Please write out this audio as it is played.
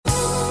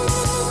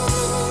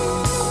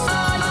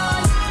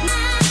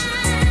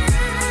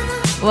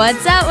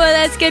What's up? Well,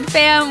 that's good,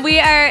 fam. We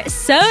are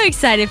so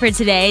excited for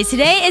today.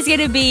 Today is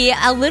going to be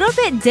a little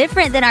bit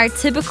different than our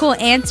typical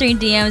answering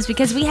DMs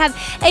because we have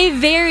a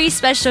very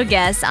special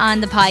guest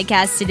on the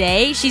podcast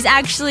today. She's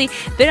actually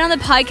been on the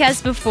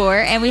podcast before,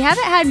 and we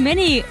haven't had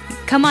many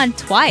come on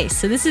twice,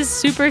 so this is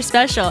super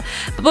special.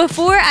 But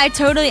before I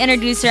totally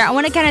introduce her, I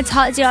want to kind of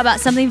talk to you about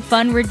something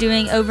fun we're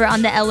doing over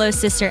on the LO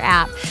Sister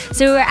app.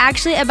 So we're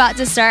actually about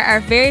to start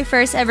our very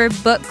first ever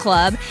book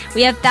club.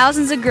 We have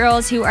thousands of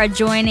girls who are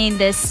joining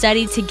this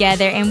study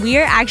together, and we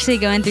are actually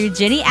going through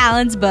Jennie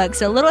Allen's book.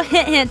 So a little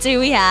hint to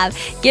we have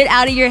Get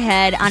Out of Your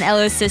Head on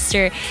LO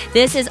Sister.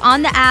 This is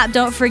on the app.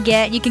 Don't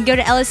forget, you can go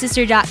to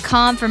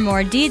losister.com for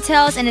more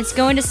details, and it's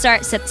going to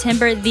start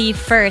September the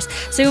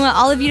 1st. So we want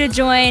all of you to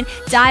join,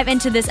 dive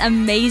into this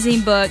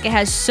amazing book. It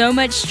has so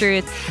much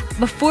truth.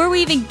 Before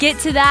we even get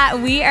to that,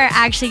 we are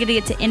actually going to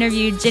get to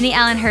interview Jennie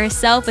Allen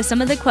herself with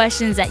some of the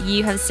questions that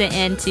you have sent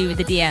into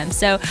the DM.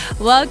 So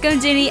welcome,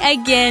 Jennie,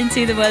 again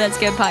to the Well That's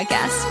Good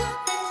podcast.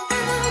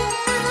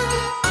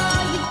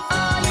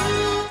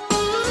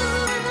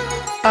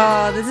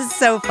 Oh, this is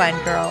so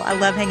fun, girl. I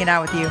love hanging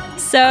out with you.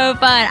 So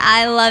fun.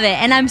 I love it.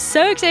 And I'm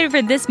so excited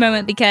for this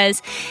moment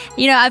because,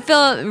 I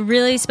feel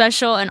really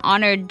special and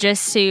honored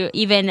just to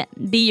even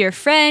be your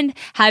friend,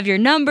 have your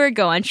number,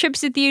 go on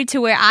trips with you to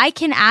where I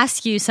can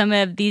ask you some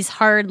of these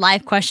hard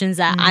life questions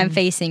that I'm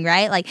facing,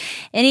 right? Like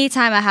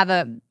anytime I have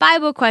a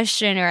Bible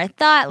question or a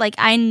thought, like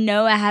I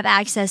know I have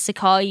access to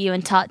call you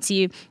and talk to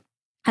you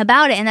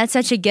about it. And that's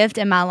such a gift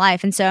in my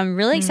life. And so I'm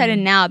really excited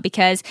now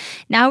because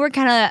now we're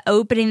kind of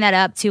opening that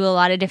up to a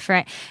lot of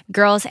different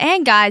girls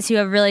and guys who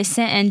have really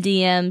sent in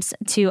DMs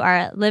to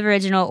our Live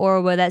Original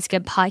or Well That's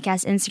Good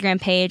podcast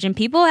Instagram page. And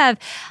people have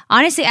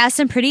honestly asked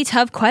some pretty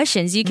tough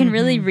questions. You can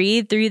really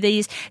read through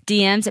these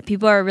DMs that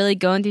people are really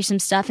going through some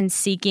stuff and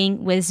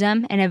seeking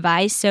wisdom and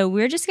advice. So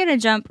we're just going to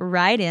jump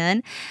right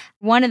in.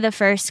 One of the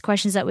first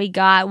questions that we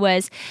got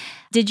was,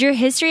 did your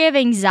history of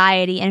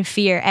anxiety and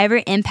fear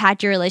ever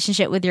impact your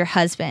relationship with your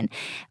husband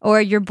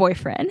or your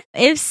boyfriend?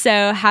 If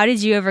so, how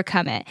did you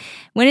overcome it?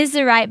 When is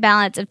the right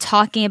balance of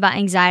talking about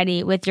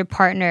anxiety with your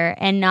partner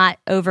and not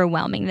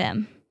overwhelming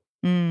them?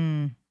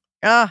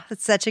 Oh,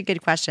 that's such a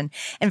good question.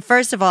 And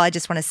first of all, I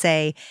just want to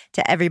say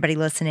to everybody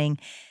listening,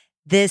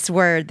 this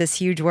word, this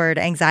huge word,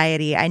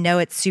 anxiety, I know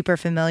it's super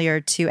familiar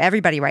to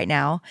everybody right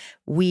now.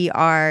 We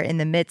are in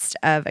the midst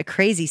of a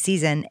crazy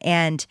season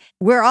and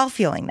we're all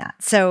feeling that.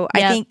 So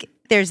I think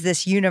there's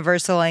this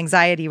universal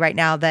anxiety right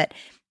now that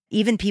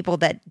even people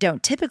that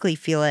don't typically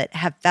feel it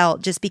have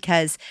felt, just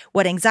because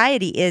what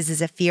anxiety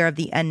is a fear of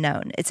the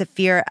unknown. It's a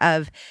fear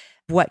of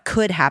what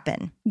could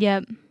happen.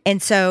 Yep.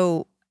 And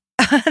so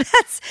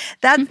that's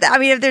I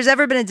mean, if there's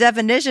ever been a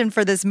definition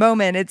for this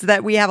moment, it's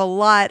that we have a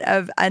lot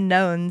of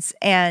unknowns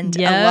and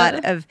a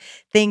lot of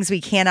things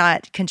we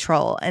cannot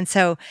control. And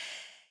so,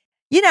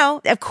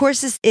 of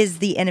course, this is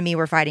the enemy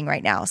we're fighting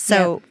right now.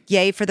 So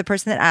yay for the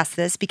person that asked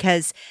this,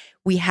 because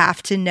we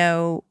have to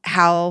know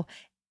how,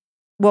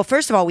 well,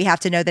 first of all, we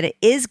have to know that it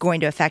is going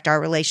to affect our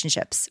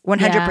relationships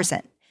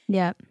 100%.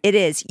 Yeah. It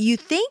is. You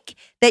think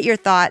that your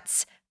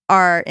thoughts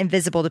are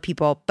invisible to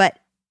people, but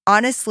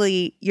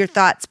honestly, your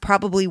thoughts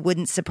probably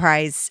wouldn't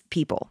surprise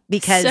people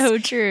because so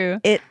true.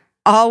 It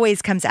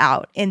always comes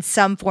out in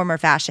some form or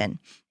fashion.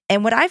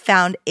 And what I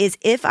found is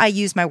if I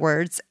use my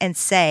words and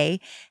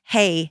say,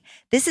 hey,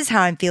 this is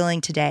how I'm feeling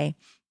today,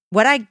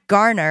 what I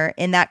garner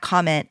in that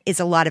comment is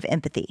a lot of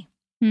empathy.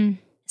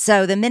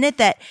 So the minute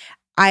that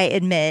I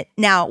admit,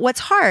 now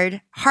what's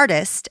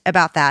hardest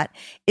about that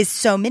is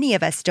so many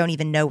of us don't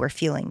even know we're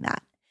feeling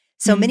that.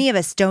 So many of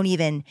us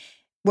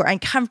we're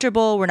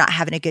uncomfortable, we're not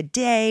having a good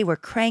day, we're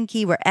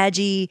cranky, we're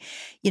edgy,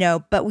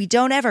 but we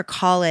don't ever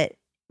call it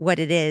what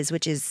it is,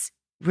 which is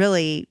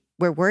really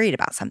we're worried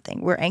about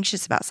something, we're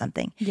anxious about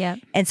something. Yeah.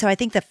 And so I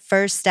think the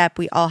first step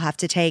we all have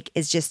to take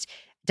is just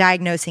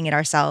diagnosing it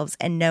ourselves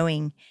and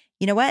knowing,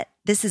 you know what,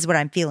 this is what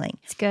I'm feeling.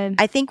 It's good.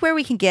 I think where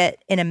we can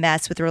get in a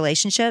mess with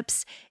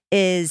relationships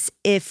is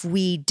if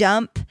we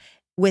dump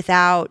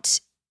without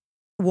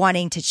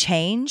wanting to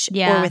change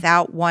or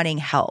without wanting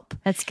help.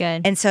 That's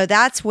good. And so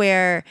that's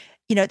where,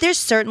 there's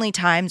certainly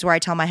times where I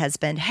tell my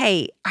husband,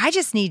 hey, I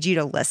just need you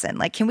to listen.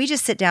 Like, can we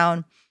just sit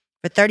down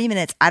for 30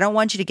 minutes? I don't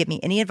want you to give me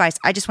any advice.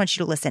 I just want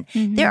you to listen.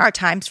 There are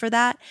times for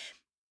that,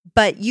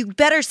 but you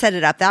better set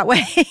it up that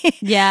way.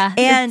 Yeah.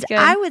 And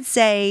I would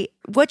say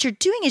what you're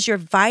doing is you're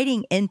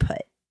inviting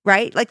input,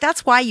 right? Like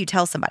that's why you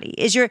tell somebody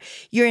is you're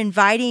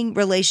inviting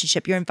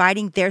relationship, you're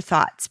inviting their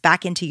thoughts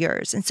back into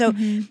yours. And so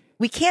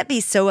we can't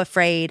be so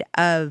afraid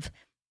of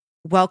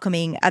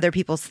welcoming other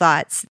people's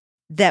thoughts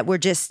that we're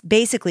just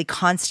basically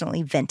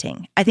constantly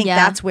venting. I think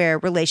that's where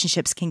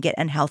relationships can get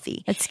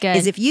unhealthy. That's good.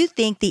 Is if you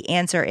think the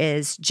answer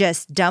is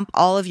just dump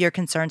all of your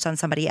concerns on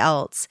somebody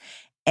else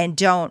and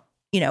don't,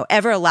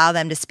 ever allow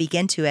them to speak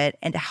into it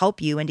and to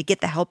help you and to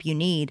get the help you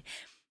need,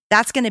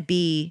 that's going to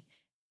be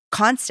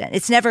constant.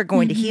 It's never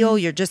going to heal.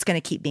 You're just going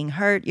to keep being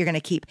hurt. You're going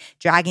to keep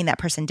dragging that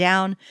person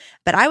down.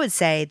 But I would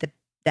say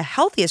the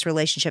healthiest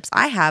relationships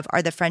I have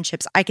are the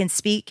friendships I can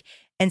speak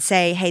and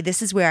say, hey,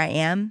 this is where I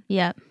am.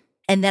 Yeah.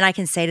 And then I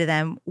can say to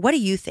them, what do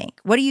you think?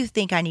 What do you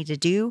think I need to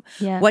do?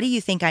 Yeah. What do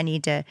you think I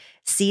need to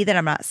see that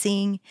I'm not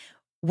seeing?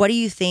 What do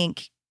you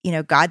think,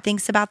 God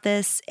thinks about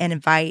this, and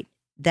invite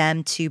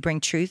them to bring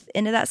truth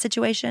into that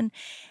situation.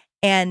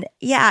 And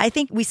yeah, I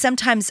think we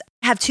sometimes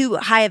have too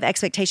high of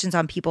expectations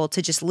on people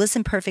to just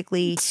listen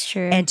perfectly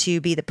and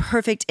to be the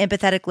perfect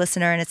empathetic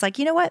listener. And it's like,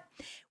 you know what?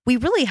 We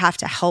really have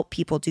to help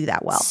people do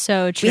that well.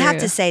 So true. We have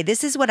to say,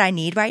 this is what I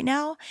need right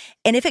now.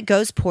 And if it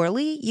goes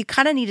poorly, you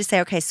kind of need to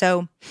say, okay,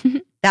 so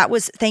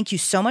thank you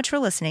so much for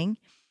listening.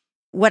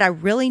 What I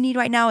really need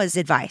right now is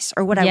advice,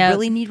 or what I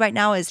really need right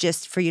now is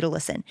just for you to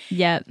listen.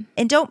 Yep.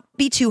 And don't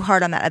be too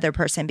hard on that other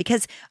person,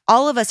 because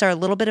all of us are a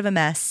little bit of a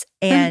mess.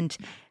 And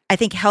I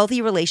think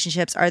healthy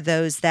relationships are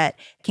those that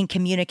can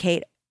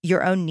communicate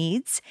your own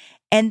needs,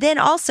 and then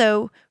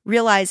also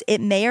realize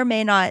it may or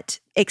may not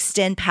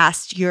extend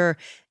past your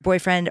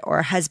boyfriend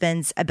or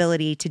husband's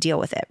ability to deal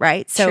with it,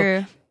 right?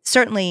 So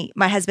certainly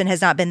my husband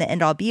has not been the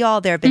end all be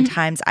all. There have been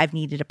times I've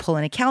needed to pull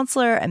in a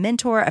counselor, a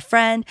mentor, a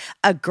friend,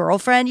 a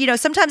girlfriend.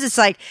 Sometimes it's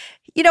like,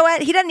 you know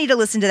what? He doesn't need to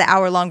listen to the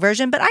hour-long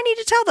version, but I need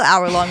to tell the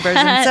hour-long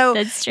version. So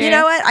That's true. You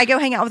know what? I go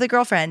hang out with a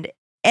girlfriend.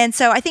 And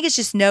so I think it's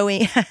just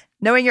knowing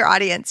your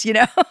audience,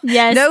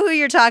 Yes. Know who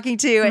you're talking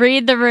to.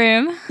 Read the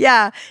room.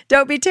 Yeah.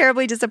 Don't be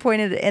terribly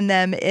disappointed in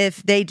them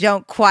if they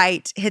don't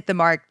quite hit the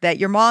mark that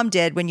your mom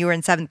did when you were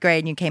in 7th grade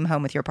and you came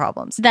home with your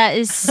problems. That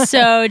is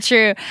so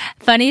true.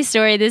 Funny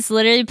story. This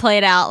literally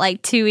played out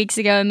like 2 weeks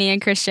ago with me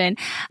and Christian.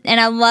 And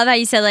I love how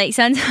you said, like,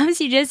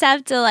 sometimes you just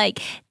have to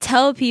like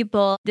tell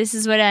people, this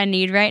is what I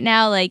need right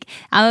now. Like,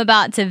 I'm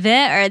about to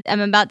vent, or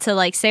I'm about to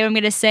like say what I'm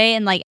going to say.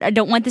 And like, I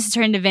don't want this to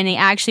turn into venting.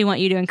 I actually want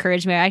you to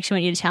encourage me. I actually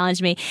want you to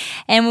challenge me.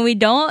 And when we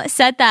don't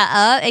set that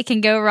up, it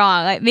can go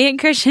wrong. Like me and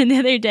Christian the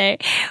other day,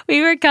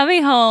 we were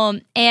coming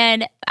home,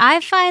 and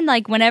I find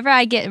like whenever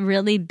I get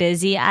really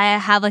busy, I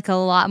have like a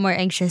lot more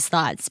anxious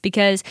thoughts,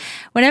 because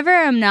whenever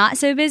I'm not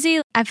so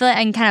busy, I feel like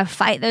I can kind of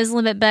fight those a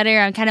little bit better.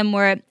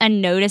 I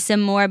notice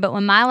them more. But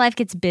when my life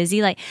gets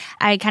busy, like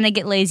I kind of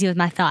get lazy with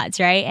my thoughts,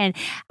 right? And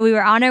we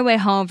were on our way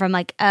home from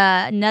like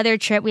another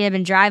trip. We had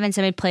been driving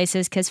so many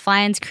places because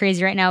flying's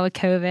crazy right now with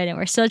COVID, and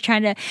we're still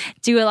trying to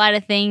do a lot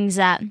of things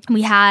that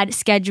we had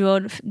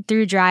scheduled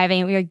through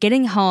driving. We were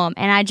getting home,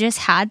 and I just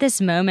had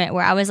this moment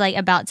where I was like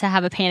about to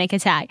have a panic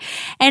attack,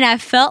 and I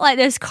felt like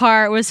this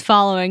car was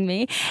following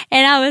me.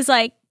 And I was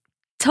like,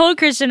 told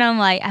Christian, I'm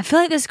like, I feel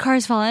like this car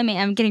is following me.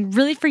 I'm getting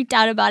really freaked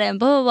out about it, and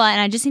blah, blah, blah. And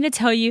I just need to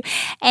tell you.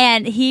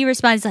 And he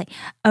responds like,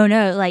 oh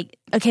no, like,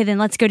 okay, then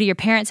let's go to your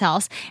parents'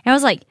 house. And I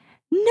was like,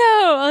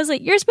 no, I was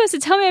like, you're supposed to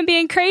tell me I'm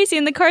being crazy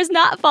and the car's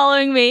not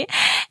following me.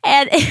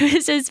 And it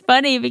was just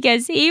funny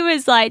because he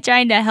was like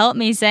trying to help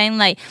me, saying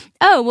like,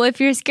 oh, well, if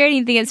you're scared and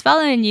you think it's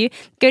following you,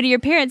 go to your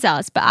parents'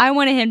 house. But I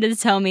wanted him to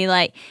tell me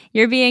like,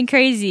 you're being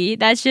crazy.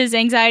 That's just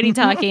anxiety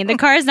talking. The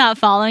car's not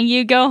following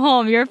you. Go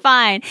home. You're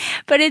fine.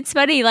 But it's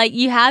funny. Like,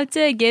 you have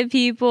to give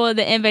people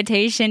the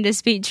invitation to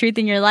speak truth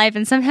in your life.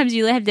 And sometimes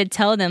you have to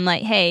tell them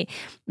like, hey,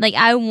 like,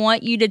 I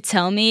want you to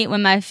tell me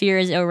when my fear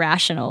is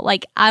irrational.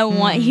 Like, I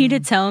want you to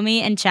tell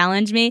me and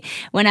challenge me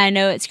when I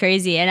know it's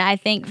crazy. And I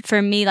think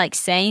for me, like,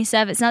 saying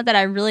stuff, it's not that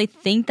I really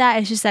think that.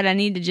 It's just that I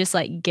need to just,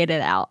 like, get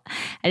it out.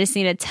 I just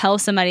need to tell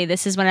somebody,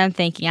 this is what I'm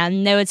thinking. I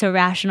know it's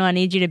irrational. I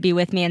need you to be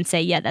with me and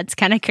say, yeah, that's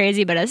kind of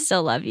crazy, but I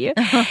still love you.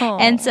 Oh.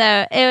 And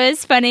so it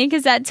was funny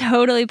because that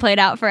totally played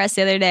out for us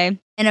the other day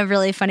in a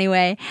really funny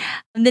way.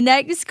 The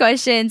next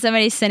question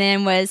somebody sent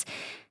in was,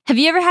 have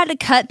you ever had to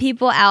cut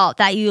people out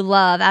that you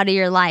love out of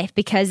your life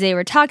because they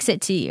were toxic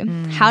to you?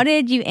 How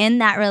did you end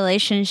that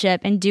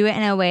relationship and do it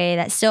in a way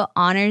that still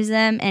honors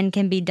them and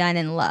can be done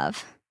in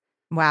love?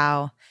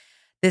 Wow.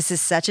 This is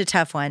such a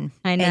tough one.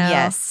 I know.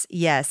 And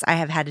yes, I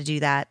have had to do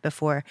that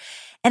before.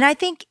 And I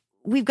think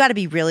we've got to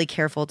be really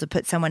careful to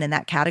put someone in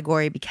that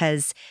category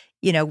because,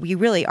 you know, we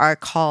really are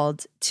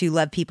called to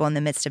love people in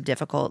the midst of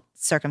difficult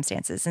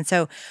circumstances. And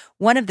so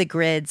one of the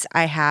grids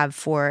I have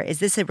for, is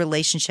this a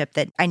relationship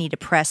that I need to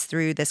press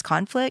through this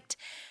conflict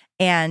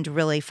and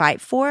really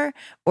fight for?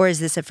 Or is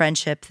this a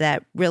friendship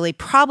that really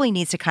probably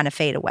needs to kind of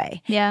fade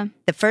away? Yeah.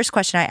 The first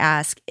question I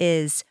ask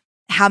is,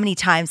 how many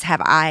times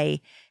have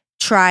I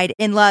tried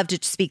in love to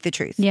speak the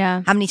truth?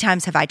 Yeah. How many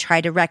times have I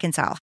tried to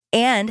reconcile?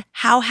 And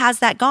how has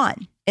that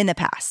gone in the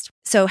past?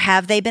 So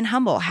have they been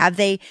humble? Have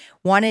they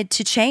wanted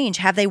to change?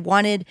 Have they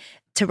wanted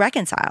to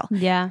reconcile?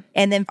 Yeah.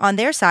 And then on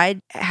their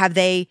side, have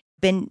they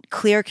been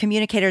clear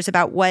communicators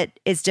about what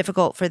is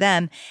difficult for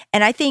them?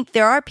 And I think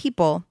there are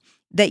people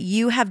that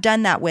you have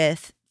done that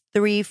with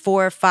 3,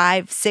 4,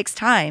 5, 6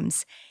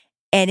 times,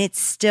 and it's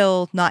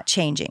still not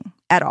changing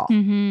at all.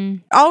 Mm-hmm.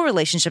 All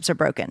relationships are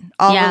broken.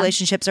 All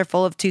relationships are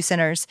full of two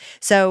sinners.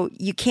 So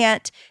you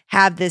can't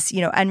have this,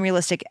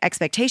 unrealistic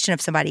expectation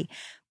of somebody.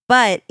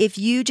 But if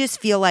you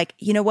just feel like,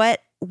 you know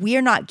what,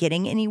 we're not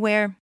getting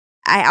anywhere,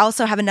 I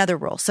also have another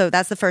rule. So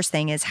that's the first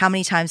thing, is how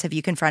many times have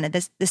you confronted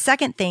this? The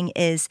second thing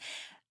is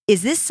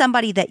this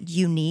somebody that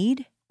you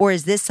need, or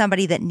is this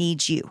somebody that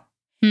needs you?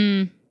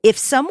 If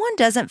someone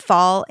doesn't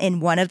fall in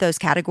one of those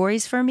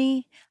categories for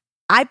me,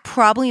 I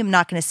probably am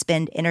not going to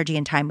spend energy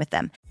and time with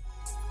them.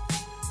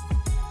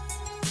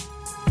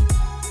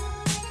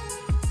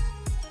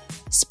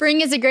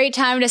 Spring is a great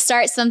time to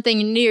start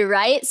something new,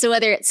 right? So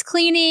whether it's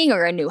cleaning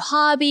or a new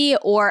hobby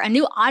or a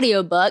new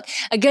audiobook,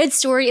 a good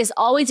story is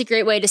always a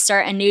great way to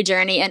start a new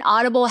journey, and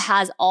Audible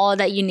has all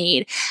that you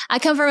need. I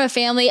come from a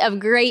family of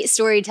great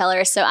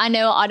storytellers, so I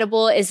know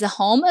Audible is the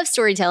home of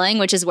storytelling,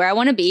 which is where I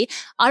want to be.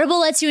 Audible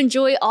lets you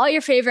enjoy all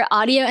your favorite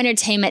audio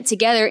entertainment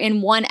together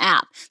in one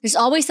app. There's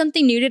always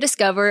something new to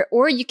discover,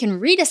 or you can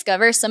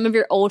rediscover some of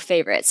your old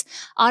favorites.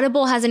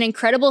 Audible has an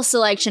incredible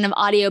selection of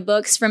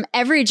audiobooks from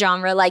every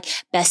genre, like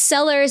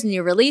bestsellers,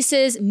 new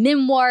releases,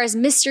 memoirs,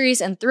 mysteries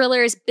and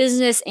thrillers,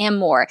 business, and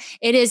more.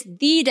 It is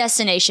the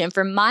destination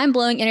for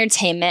mind-blowing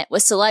entertainment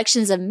with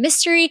selections of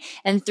mystery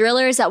and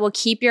thrillers that will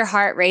keep your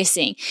heart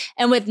racing.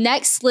 And with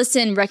Next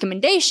Listen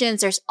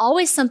recommendations, there's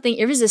always something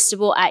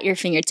irresistible at your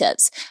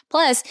fingertips.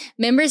 Plus,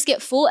 members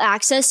get full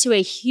access to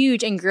a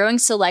huge and growing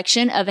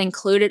selection of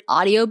included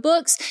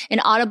audiobooks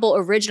and Audible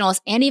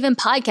originals and even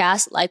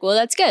podcasts like Well,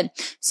 That's Good.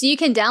 So you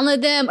can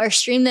download them or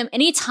stream them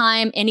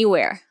anytime,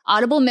 anywhere.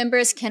 Audible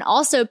members can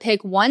also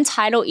pick one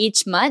title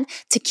each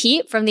month to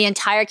keep from the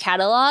entire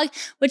catalog,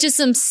 which is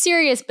some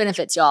serious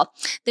benefits, y'all.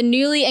 The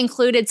newly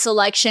included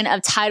selection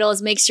of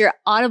titles makes your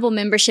Audible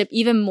membership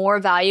even more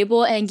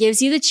valuable and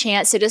gives you the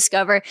chance to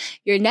discover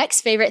your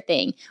next favorite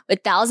thing.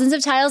 With thousands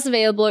of titles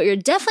available, you're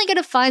definitely going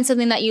to find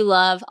something that you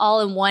love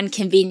all in one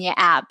convenient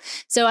app.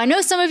 So I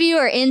know some of you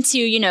are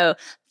into,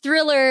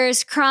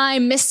 thrillers,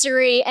 crime,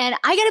 mystery, and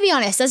I gotta be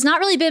honest, that's not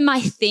really been my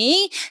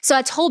thing. So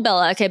I told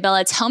Bella, okay,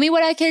 Bella, tell me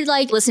what I could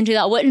listen to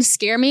that wouldn't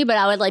scare me, but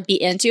I would be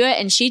into it.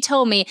 And she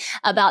told me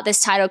about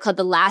this title called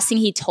The Last Thing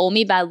He Told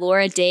Me by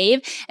Laura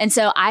Dave. And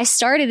so I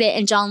started it,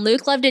 and John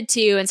Luke loved it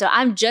too. And so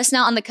I'm just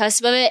now on the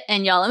cusp of it.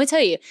 And y'all, let me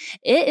tell you,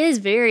 it is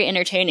very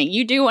entertaining.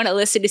 You do want to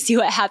listen to see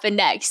what happened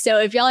next. So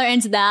if y'all are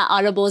into that,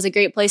 Audible is a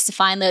great place to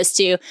find those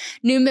too.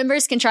 New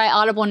members can try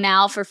Audible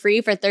now for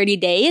free for 30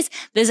 days.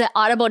 Visit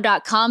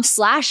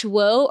audible.com/WOA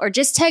or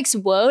just text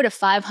WOA to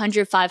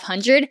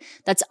 500-500.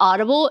 That's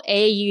Audible,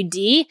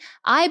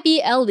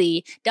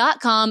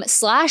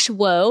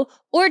 AUDIBLE.com/WOA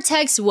or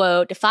text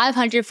WOA to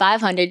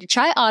 500-500 to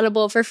try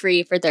Audible for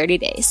free for 30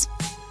 days.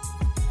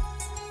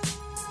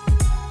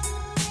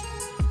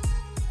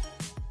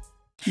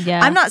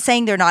 Yeah. I'm not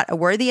saying they're not a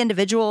worthy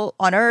individual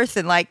on earth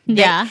and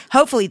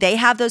hopefully they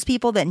have those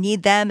people that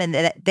need them and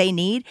that they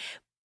need.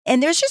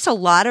 And there's just a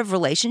lot of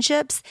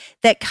relationships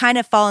that kind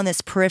of fall in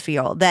this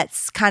peripheral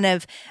that's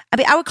I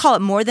would call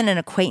it more than an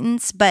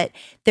acquaintance, but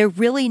they're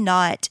really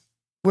not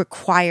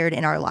required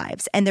in our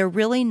lives. And they're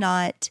really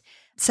not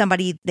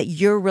somebody that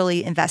you're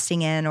really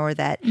investing in or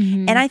that.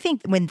 Mm-hmm. And I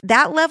think when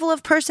that level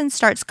of person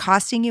starts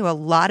costing you a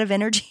lot of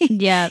energy,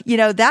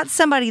 that's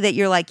somebody that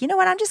you're like, you know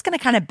what, I'm just going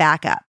to kind of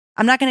back up.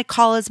 I'm not going to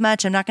call as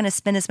much. I'm not going to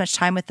spend as much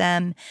time with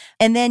them.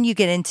 And then you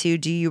get into,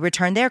 do you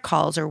return their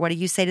calls or what do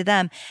you say to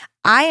them?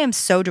 I am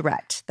so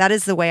direct. That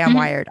is the way I'm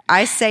wired.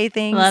 I say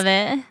things Love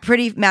it.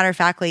 Pretty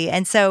matter-of-factly.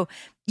 And so,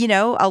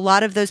 a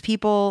lot of those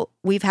people,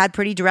 we've had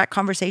pretty direct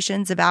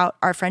conversations about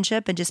our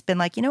friendship and just been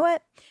like, you know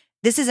what?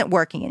 This isn't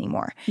working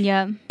anymore.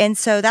 Yeah. And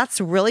so that's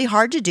really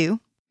hard to do.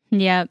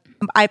 Yeah.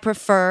 I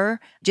prefer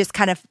just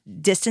kind of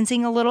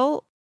distancing a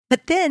little.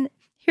 But then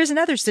here's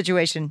another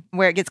situation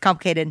where it gets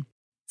complicated.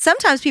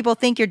 Sometimes people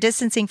think you're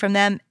distancing from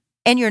them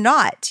and you're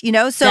not,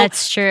 So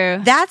that's true.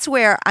 That's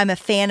where I'm a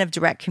fan of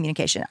direct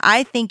communication.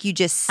 I think you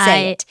just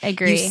say it. I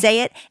agree. You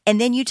say it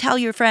and then you tell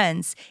your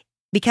friends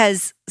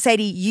because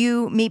Sadie,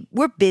 you, me,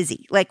 we're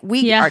busy.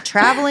 We are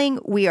traveling,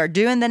 we are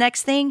doing the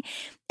next thing.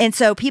 And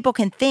so people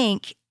can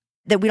think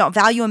that we don't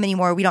value them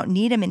anymore, we don't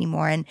need them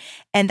anymore.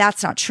 And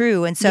that's not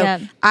true. And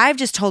so I've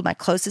just told my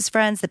closest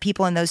friends, the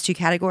people in those two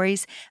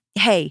categories,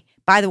 hey,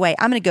 by the way,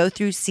 I'm going to go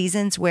through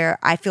seasons where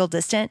I feel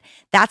distant.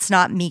 That's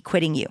not me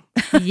quitting you.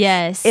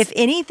 Yes. If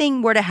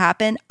anything were to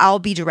happen, I'll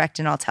be direct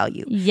and I'll tell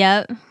you.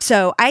 Yep.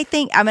 So I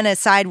think I'm going to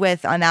side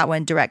with, on that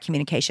one, direct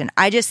communication.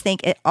 I just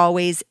think it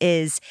always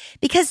is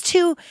because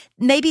too,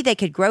 maybe they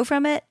could grow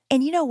from it.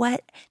 And you know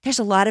what? There's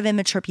a lot of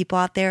immature people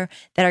out there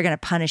that are going to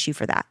punish you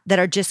for that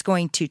are just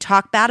going to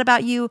talk bad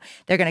about you.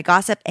 They're going to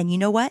gossip. And you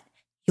know what?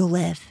 You'll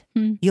live.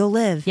 You'll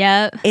live.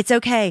 Yep. It's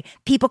okay.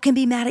 People can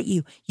be mad at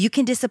you. You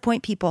can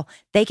disappoint people.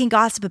 They can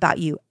gossip about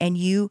you and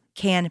you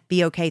can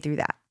be okay through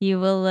that. You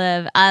will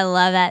live. I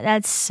love that.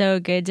 That's so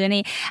good,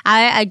 Jennie.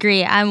 I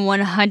agree. I'm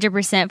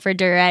 100% for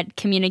direct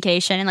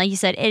communication. And like you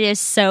said, it is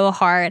so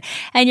hard.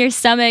 And your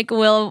stomach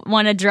will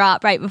want to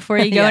drop right before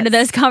you go into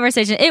those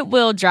conversations. It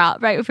will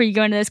drop right before you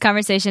go into those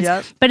conversations.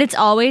 Yep. But it's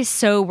always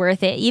so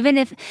worth it. Even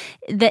if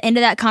the end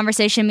of that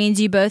conversation means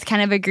you both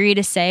kind of agree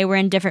to say we're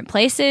in different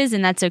places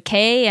and that's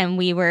okay. And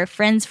we were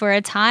friends for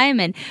a time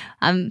and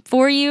I'm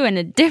for you in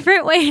a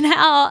different way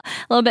now, a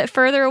little bit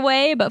further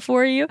away, but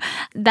for you.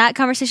 That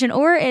conversation,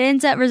 or it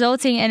ends up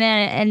resulting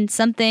in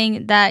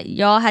something that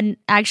y'all had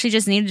actually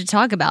just needed to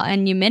talk about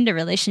and you mend a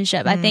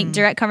relationship. I think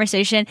direct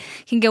conversation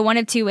can go one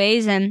of two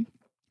ways, and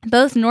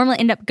both normally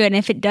end up good. And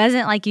if it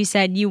doesn't, like you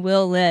said, you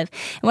will live.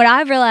 And what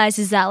I've realized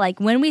is that like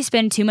when we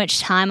spend too much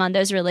time on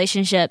those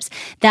relationships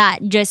that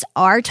just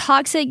are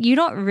toxic, you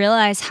don't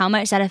realize how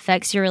much that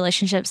affects your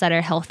relationships that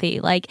are healthy.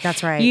 Like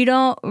That's right. You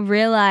don't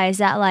realize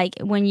that like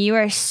when you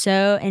are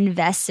so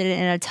invested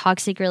in a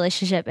toxic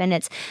relationship and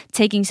it's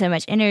taking so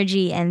much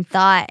energy and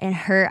thought and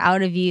hurt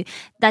out of you,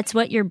 that's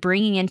what you're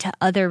bringing into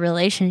other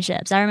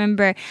relationships. I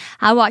remember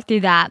I walked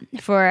through that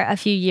for a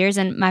few years,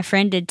 and my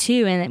friend did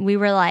too. And we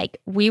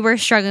were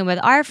struggling with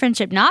our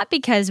friendship, not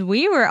because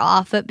we were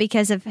off, but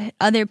because of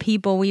other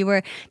people. We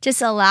were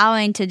just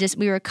allowing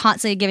we were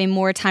constantly giving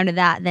more time to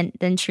that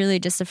than truly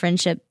just a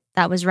friendship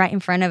that was right in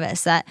front of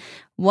us, that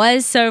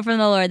was so from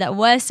the Lord, that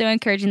was so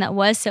encouraging, that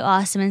was so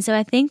awesome. And so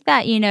I think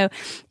that,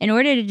 in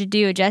order to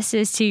do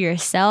justice to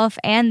yourself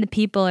and the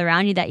people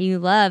around you that you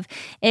love,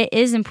 it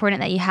is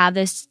important that you have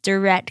those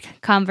direct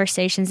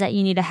conversations that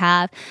you need to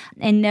have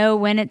and know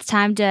when it's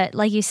time to,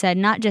 like you said,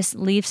 not just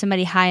leave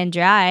somebody high and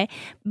dry,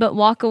 but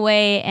walk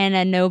away in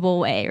a noble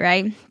way,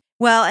 right?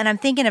 Well, and I'm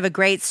thinking of a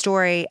great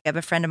story of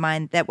a friend of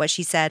mine that what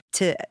she said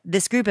to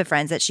this group of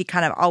friends that she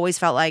kind of always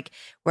felt like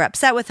were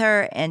upset with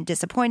her and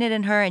disappointed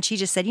in her. And she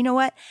just said, you know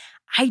what?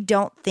 I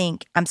don't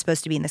think I'm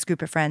supposed to be in this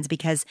group of friends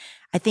because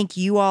I think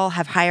you all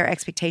have higher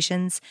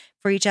expectations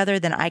for each other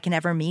than I can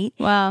ever meet.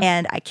 Wow.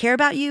 And I care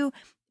about you,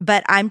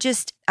 but I'm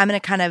going to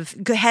kind of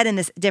go ahead in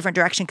this different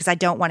direction because I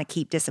don't want to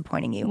keep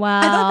disappointing you. Wow.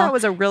 I thought that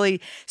was a really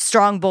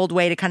strong, bold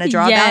way to kind of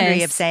draw a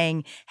boundary of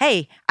saying,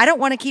 hey, I don't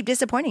want to keep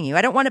disappointing you.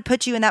 I don't want to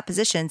put you in that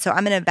position. So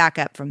I'm going to back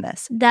up from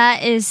this.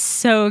 That is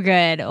so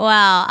good.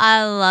 Wow.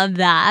 I love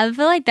that. I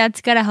feel like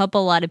that's going to help a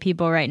lot of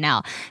people right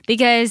now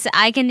because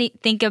I can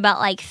think about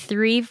like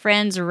 3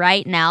 friends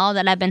right now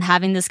that I've been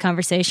having this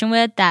conversation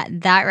with that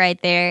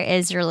right there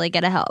is really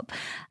going to help.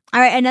 All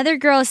right, another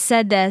girl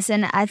said this,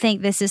 and I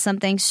think this is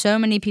something so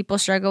many people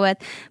struggle with,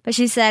 but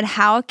she said,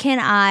 how can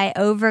I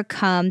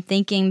overcome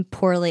thinking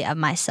poorly of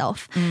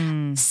myself?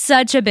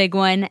 Such a big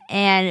one.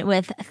 And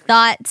with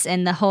thoughts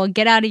and the whole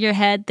get out of your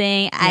head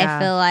thing, I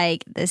feel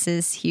like this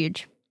is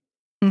huge.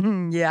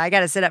 Yeah, I got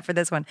to sit up for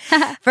this one.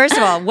 First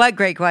of all, what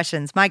great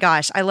questions. My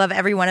gosh, I love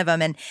every one of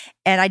them. And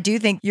I do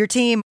think your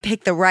team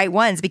picked the right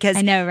ones because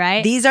I know,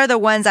 right? These are the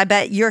ones I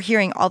bet you're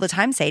hearing all the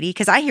time, Sadie,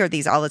 because I hear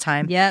these all the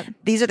time. Yep.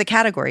 These are the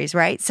categories,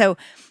 right? So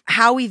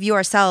how we view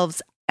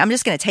ourselves, I'm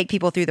just going to take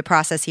people through the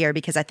process here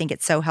because I think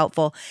it's so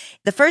helpful.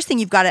 The first thing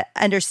you've got to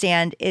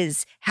understand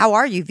is how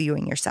are you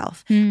viewing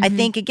yourself? I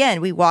think, again,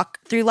 we walk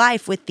through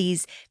life with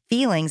these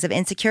feelings of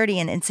insecurity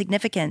and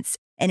insignificance.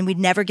 And we'd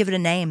never give it a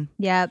name.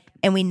 Yep.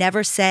 And we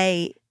never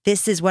say,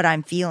 this is what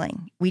I'm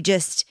feeling. We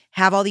just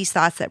have all these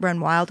thoughts that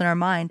run wild in our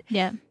mind.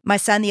 Yeah. My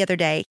son the other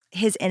day,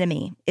 his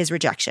enemy is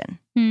rejection.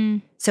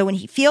 So when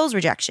he feels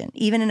rejection,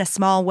 even in a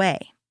small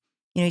way,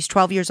 he's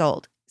 12 years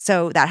old.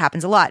 So that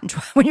happens a lot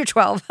when you're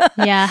 12.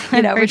 Yeah.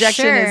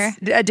 Rejection sure. is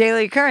a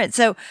daily occurrence.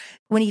 So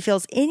when he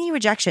feels any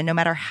rejection, no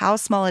matter how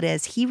small it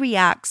is, he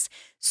reacts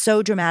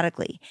so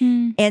dramatically.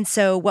 And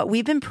so what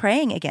we've been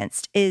praying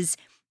against is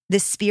the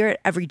spirit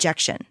of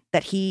rejection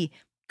that he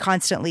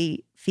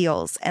constantly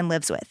feels and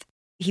lives with.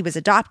 He was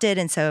adopted,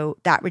 and so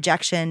that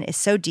rejection is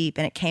so deep,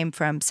 and it came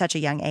from such a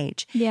young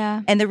age.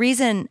 Yeah. And the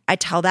reason I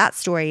tell that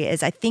story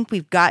is I think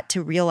we've got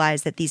to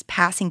realize that these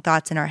passing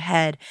thoughts in our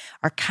head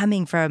are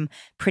coming from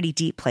pretty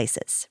deep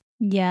places.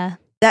 Yeah.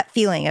 That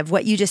feeling of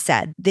what you just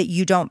said, that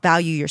you don't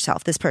value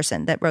yourself, this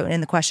person that wrote in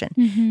the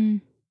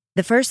question.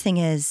 The first thing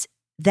is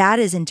that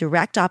is in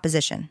direct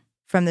opposition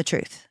from the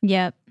truth.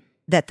 Yep.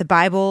 That the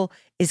Bible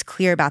is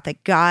clear about,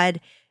 that God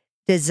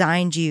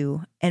designed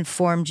you and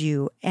formed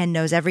you and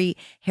knows every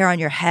hair on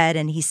your head,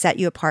 and he set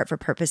you apart for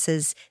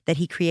purposes that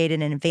he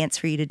created in advance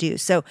for you to do.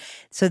 So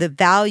the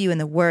value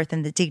and the worth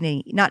and the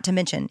dignity, not to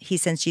mention he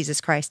sends Jesus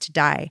Christ to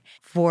die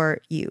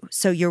for you.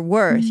 So your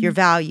worth, your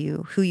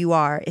value, who you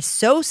are is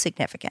so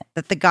significant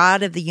that the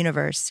God of the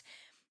universe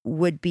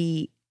would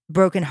be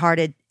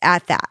brokenhearted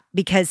at that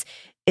because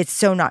it's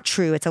so not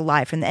true. It's a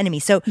lie from the enemy.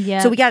 So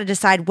we got to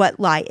decide, what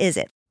lie is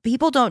it?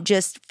 People don't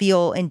just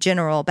feel in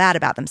general bad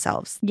about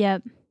themselves.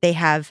 Yep. They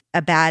have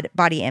a bad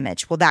body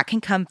image. Well, that can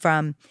come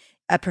from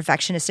a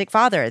perfectionistic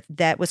father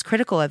that was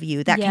critical of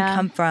you. That can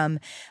come from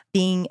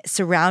being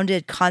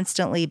surrounded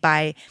constantly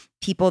by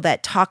people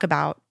that talk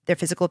about their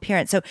physical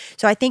appearance.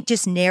 So I think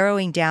just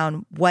narrowing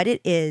down what it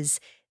is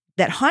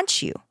that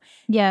haunts you.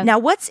 Yeah. Now,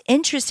 what's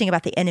interesting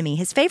about the enemy,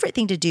 his favorite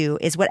thing to do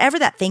is whatever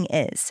that thing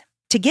is,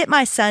 to get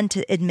my son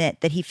to admit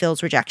that he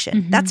feels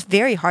rejection. That's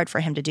very hard for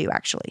him to do,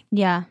 actually.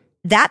 Yeah.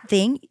 That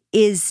thing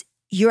is,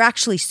 you're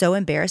actually so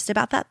embarrassed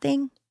about that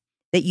thing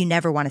that you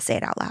never want to say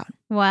it out loud.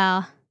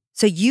 Wow.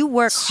 So you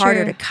work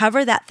harder to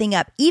cover that thing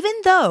up, even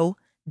though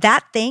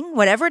that thing,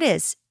 whatever it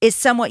is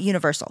somewhat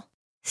universal.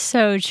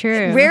 So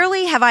true.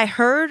 Rarely have I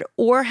heard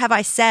or have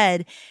I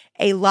said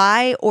a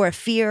lie or a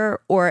fear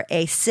or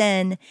a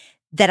sin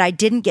that I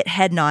didn't get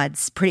head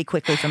nods pretty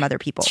quickly from other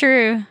people.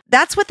 True.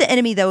 That's what the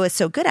enemy, though, is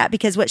so good at,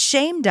 because what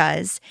shame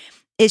does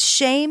is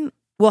shame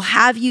will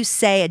have you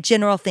say a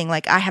general thing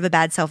like, I have a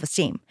bad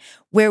self-esteem,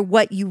 where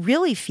what you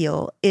really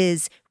feel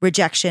is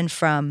rejection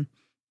from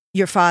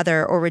your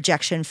father or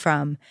rejection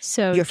from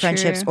So your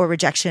friendships true. or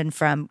rejection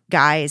from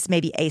guys,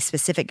 maybe a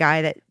specific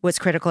guy that was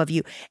critical of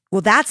you.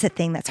 Well, that's the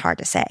thing that's hard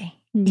to say.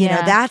 You know,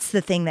 Yeah. that's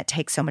the thing that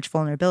takes so much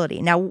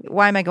vulnerability. Now,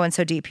 why am I going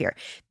so deep here?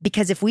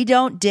 Because if we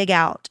don't dig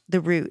out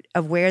the root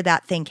of where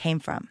that thing came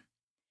from,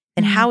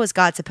 then how is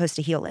God supposed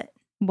to heal it?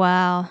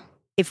 Wow.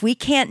 If we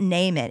can't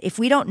name it, if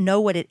we don't know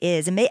what it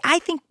is, and I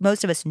think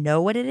most of us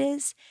know what it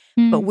is,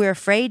 but we're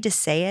afraid to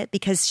say it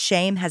because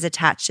shame has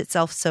attached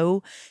itself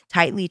so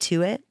tightly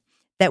to it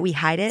that we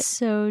hide it.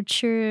 So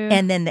true.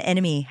 And then the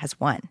enemy has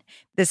won.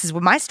 This is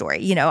my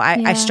story. You know,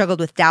 I struggled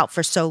with doubt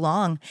for so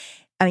long.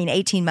 I mean,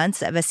 18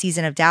 months of a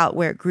season of doubt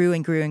where it grew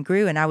and grew and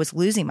grew. And I was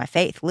losing my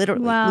faith,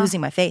 literally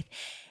losing my faith.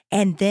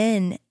 And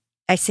then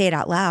I say it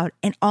out loud.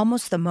 And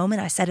almost the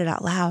moment I said it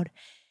out loud,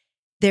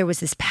 there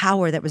was this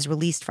power that was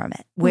released from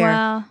it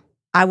where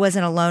I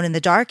wasn't alone in the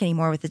dark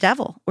anymore with the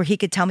devil, where he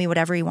could tell me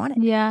whatever he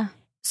wanted. Yeah.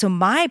 So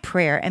my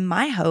prayer and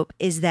my hope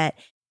is that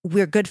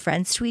we're good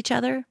friends to each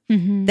other,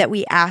 that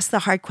we ask the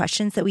hard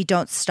questions, that we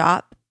don't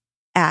stop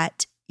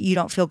at, you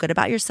don't feel good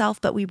about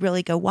yourself, but we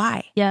really go,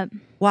 why? Yep.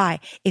 Why?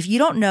 If you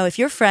don't know, if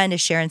your friend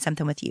is sharing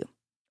something with you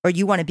or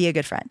you want to be a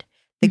good friend,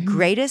 the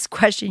greatest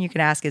question you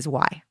can ask is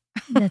why?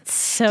 That's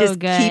so Just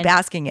good. keep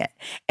asking it.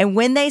 And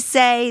when they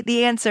say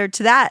the answer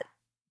to that,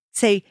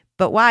 say,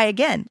 but why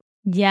again?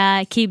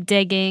 Yeah, keep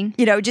digging.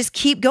 You know, just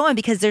keep going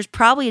because there's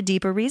probably a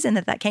deeper reason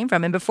that came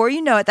from. And before you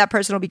know it, that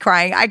person will be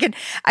crying. I can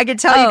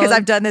tell you because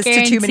I've done this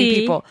to too many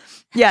people.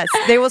 Yes,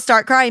 they will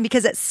start crying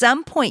because at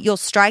some point you'll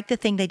strike the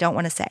thing they don't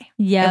want to say.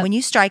 Yeah. And when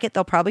you strike it,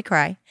 they'll probably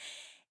cry.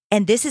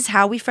 And this is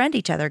how we friend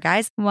each other,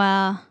 guys.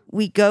 Wow.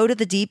 We go to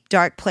the deep,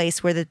 dark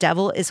place where the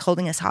devil is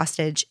holding us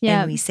hostage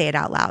and we say it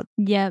out loud.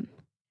 Yep.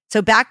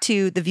 So back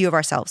to the view of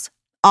ourselves.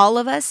 All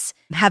of us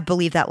have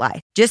believed that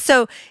lie. Just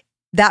so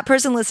that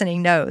person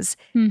listening knows,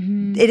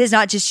 it is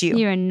not just you.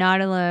 You are not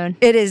alone.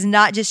 It is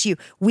not just you.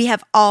 We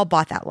have all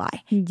bought that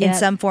lie in Yep.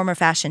 some form or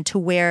fashion to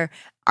where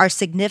our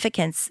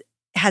significance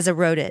has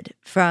eroded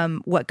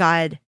from what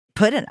God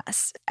put in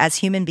us as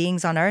human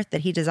beings on earth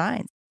that he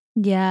designs.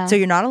 Yeah. So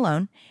you're not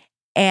alone.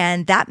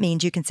 And that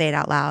means you can say it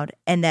out loud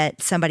and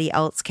that somebody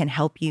else can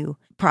help you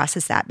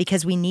process that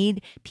because we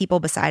need people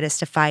beside us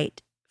to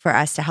fight for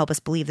us to help us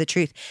believe the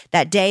truth.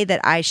 That day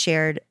that I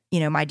shared,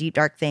 my deep,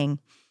 dark thing,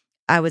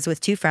 I was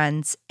with two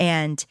friends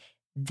and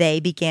they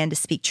began to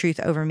speak truth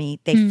over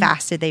me. They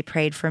fasted, they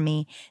prayed for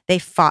me, they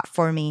fought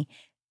for me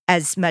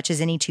as much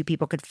as any two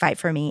people could fight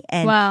for me.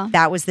 And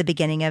that was the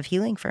beginning of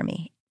healing for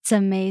me. It's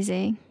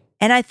amazing.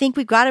 And I think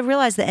we've got to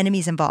realize the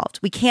enemy's involved.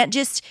 We can't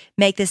just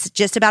make this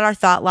just about our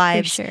thought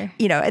lives. For sure.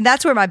 And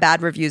that's where my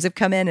bad reviews have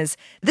come in is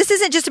this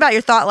isn't just about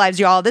your thought lives,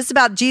 y'all. This is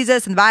about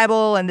Jesus and the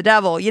Bible and the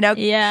devil,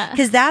 Yeah.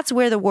 Because that's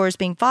where the war is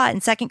being fought.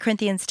 And 2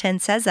 Corinthians 10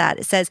 says that.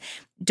 It says,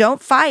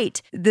 don't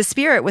fight the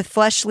spirit with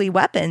fleshly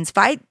weapons.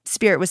 Fight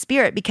spirit with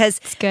spirit because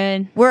It's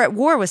good. we're at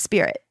war with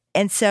spirit.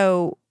 And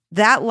so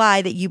that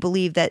lie that you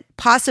believe that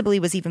possibly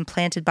was even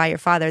planted by your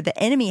father, the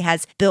enemy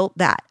has built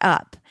that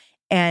up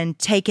and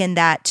taken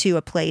that to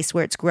a place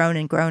where it's grown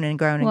and grown and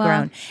grown and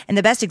grown. And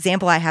the best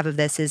example I have of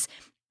this is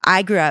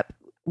I grew up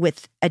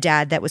with a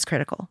dad that was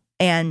critical.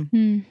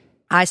 And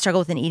I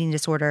struggled with an eating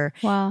disorder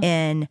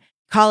in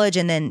college.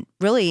 And then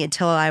really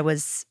until I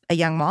was a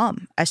young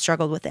mom, I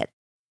struggled with it.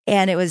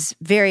 And it was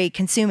very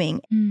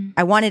consuming.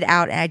 I wanted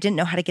out and I didn't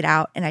know how to get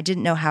out and I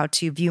didn't know how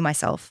to view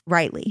myself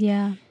rightly.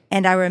 Yeah.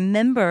 And I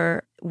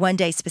remember one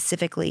day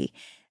specifically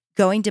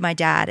going to my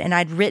dad and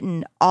I'd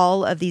written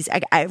all of these,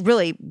 I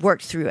really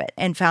worked through it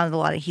and found a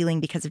lot of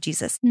healing because of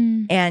Jesus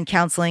and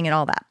counseling and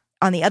all that.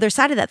 On the other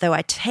side of that though,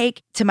 I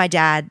take to my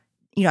dad,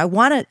 I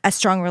want a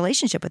strong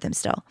relationship with him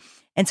still.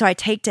 And so I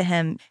take to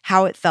him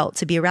how it felt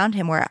to be around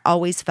him where I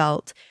always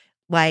felt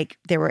like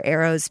there were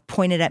arrows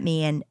pointed at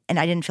me and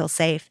I didn't feel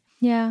safe.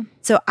 Yeah.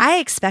 So I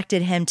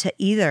expected him to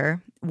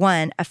either,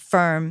 one,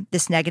 affirm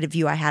this negative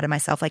view I had of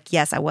myself, like,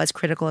 yes, I was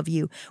critical of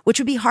you, which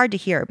would be hard to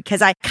hear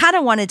because I kind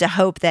of wanted to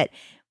hope that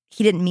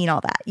he didn't mean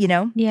all that,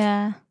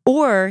 Yeah.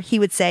 Or he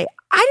would say,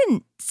 I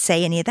didn't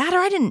say any of that or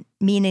I didn't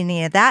mean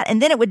any of that.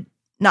 And then it would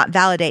not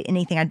validate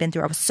anything I'd been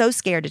through. I was so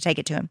scared to take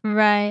it to him.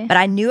 Right. But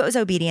I knew it was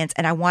obedience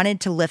and I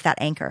wanted to lift that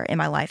anchor in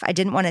my life. I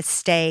didn't want to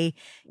stay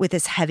with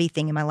this heavy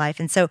thing in my life.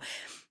 And so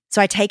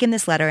I take him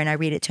this letter and I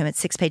read it to him. It's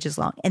 6 pages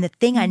long. And the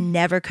thing I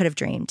never could have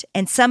dreamed,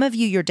 and some of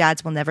you, your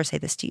dads will never say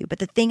this to you, but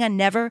the thing I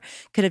never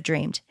could have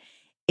dreamed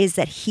is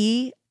that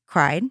he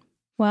cried.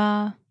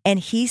 Wow. And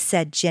he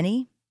said,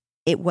 Jennie,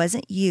 it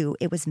wasn't you,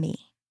 it was me.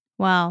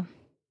 Wow.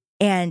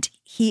 And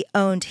he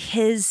owned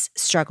his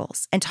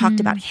struggles and talked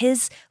about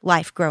his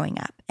life growing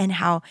up and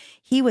how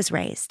he was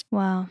raised.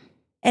 Wow.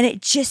 And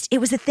it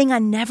was a thing I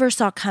never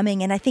saw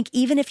coming. And I think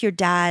even if your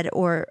dad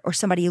or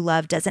somebody you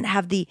love doesn't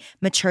have the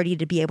maturity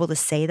to be able to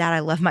say that, I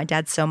love my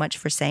dad so much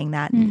for saying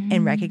that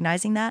and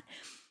recognizing that.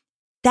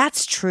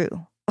 That's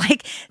true.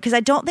 Because I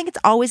don't think it's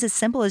always as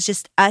simple as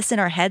just us in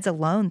our heads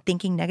alone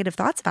thinking negative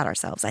thoughts about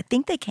ourselves. I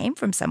think they came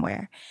from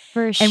somewhere.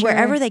 For sure. And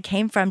wherever they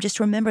came from,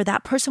 just remember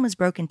that person was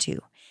broken too.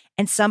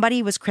 and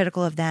somebody was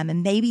critical of them,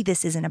 and maybe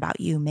this isn't about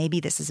you. Maybe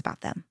this is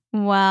about them.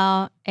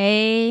 Wow.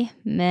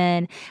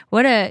 Amen.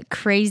 What a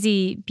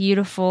crazy,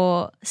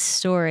 beautiful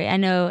story. I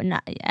know,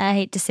 I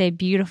hate to say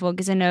beautiful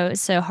because I know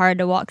it's so hard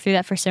to walk through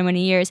that for so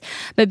many years,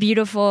 but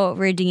beautiful,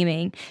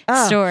 redeeming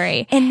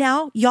story. And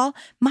now, y'all,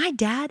 my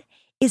dad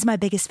is my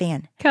biggest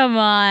fan. Come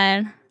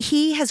on.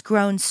 He has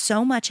grown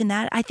so much in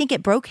that. I think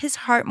it broke his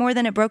heart more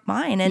than it broke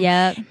mine. And,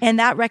 and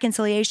that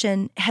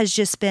reconciliation has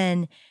just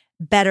been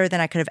better than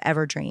I could have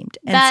ever dreamed.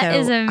 And that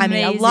is amazing. I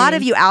mean, a lot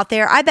of you out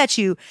there, I bet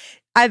you,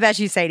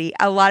 Sadie,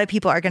 a lot of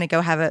people are going to go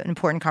have an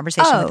important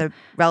conversation with a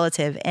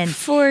relative. And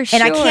for sure.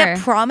 And I can't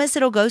promise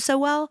it'll go so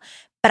well,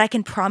 but I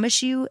can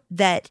promise you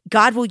that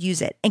God will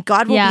use it and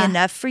God will be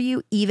enough for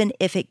you, even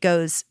if it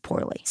goes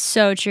poorly.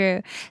 So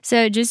true.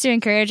 So just to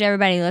encourage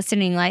everybody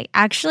listening, like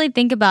actually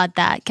think about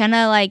that. Kind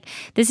of like,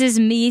 this is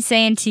me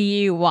saying to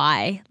you,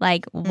 why?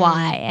 Like,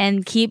 why?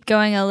 And keep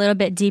going a little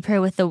bit deeper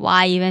with the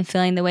why you've been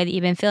feeling the way that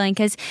you've been feeling.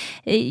 Because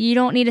you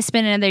don't need to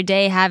spend another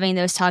day having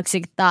those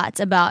toxic thoughts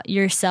about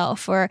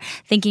yourself or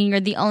thinking you're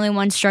the only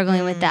one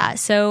struggling with that.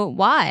 So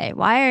why?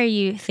 Why are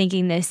you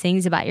thinking those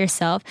things about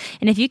yourself?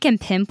 And if you can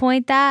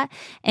pinpoint that,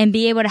 and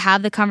be able to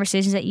have the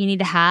conversations that you need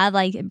to have,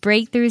 like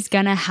breakthrough's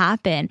gonna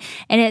happen.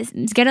 And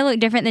it's gonna look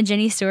different than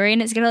Jennie's story,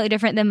 and it's gonna look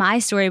different than my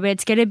story, but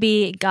it's gonna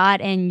be God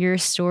and your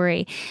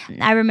story.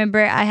 I remember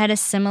I had a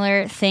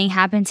similar thing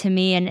happen to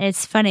me, and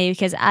it's funny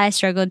because I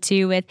struggled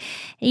too with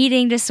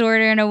eating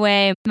disorder in a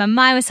way. My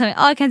mind was telling me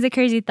all kinds of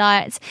crazy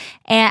thoughts,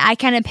 and I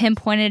kind of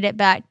pinpointed it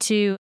back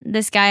to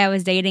this guy I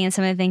was dating and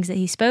some of the things that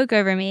he spoke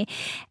over me.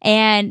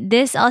 And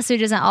this also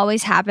doesn't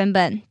always happen,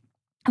 but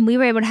we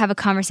were able to have a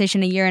conversation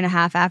 1.5 years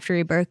after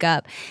we broke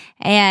up,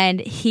 and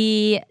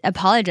he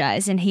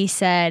apologized and he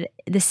said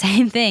the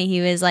same thing. He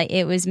was like,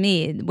 it was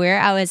me, where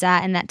I was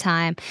at in that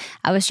time.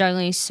 I was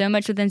struggling so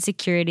much with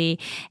insecurity,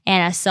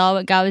 and I saw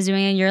what God was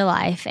doing in your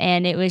life,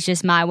 and it was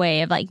just my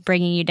way of like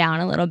bringing you down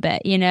a little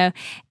bit, you know?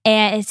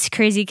 And it's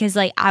crazy because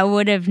like I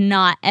would have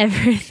not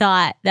ever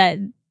thought that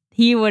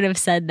he would have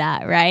said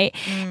that, right?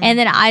 And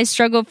then I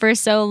struggled for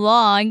so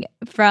long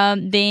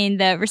from being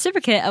the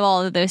reciprocant of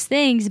all of those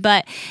things.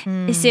 But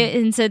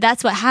so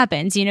that's what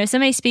happens. You know,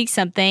 somebody speaks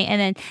something and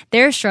then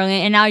they're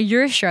struggling and now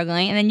you're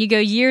struggling. And then you go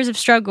years of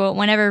struggle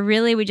whenever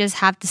really we just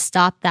have to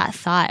stop that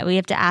thought. We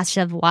have to ask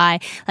ourselves why.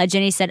 Like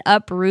Jennie said,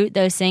 uproot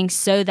those things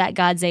so that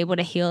God's able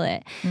to heal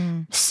it.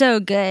 So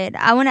good.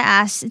 I want to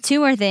ask 2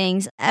 more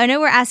things. I know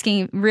we're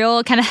asking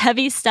real kind of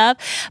heavy stuff,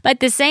 but at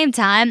the same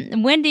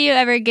time, when do you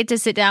ever get to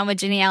sit down with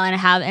Jennie Allen and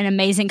have an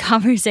amazing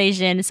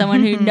conversation?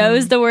 Someone who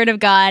knows the Word of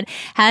God,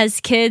 has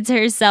kids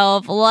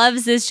herself,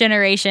 loves this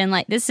generation.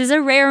 Like, this is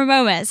a rare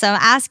moment. So I'm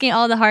asking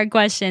all the hard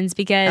questions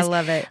because I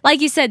love it. Like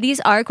you said,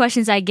 these are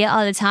questions I get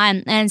all the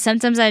time. And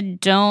sometimes I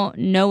don't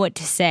know what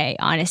to say,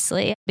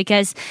 honestly,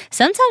 because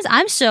sometimes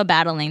I'm still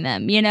battling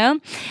them, you know?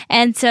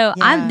 And so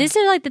these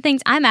are like the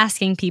things I'm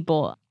asking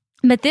people.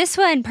 But this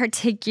one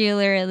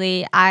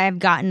particularly, I've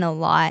gotten a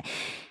lot.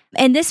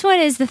 And this one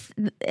is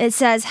it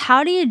says,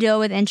 how do you deal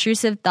with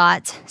intrusive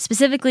thoughts,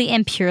 specifically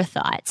impure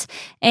thoughts?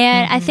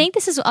 And I think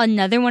this is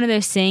another one of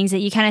those things that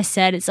you kind of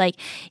said. It's like,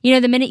 you know,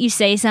 the minute you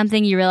say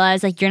something, you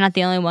realize like you're not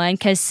the only one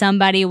because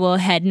somebody will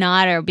head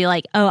nod or be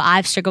like, oh,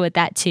 I've struggled with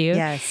that too.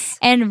 Yes.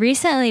 And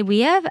recently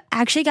we have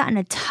actually gotten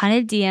a ton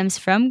of DMs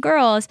from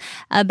girls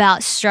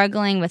about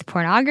struggling with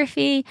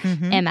pornography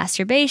and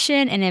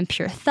masturbation and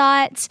impure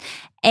thoughts.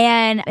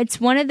 And it's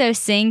one of those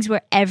things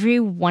where every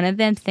one of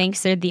them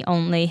thinks they're the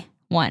only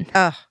one.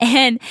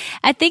 And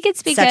I think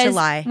it's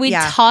because we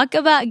talk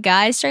about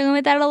guys struggling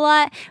with that a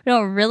lot. We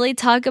don't really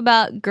talk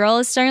about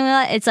girls struggling with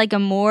that. It's like a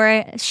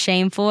more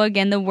shameful,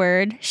 again, the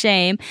word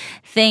shame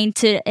thing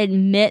to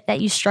admit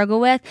that you struggle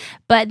with.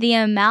 But the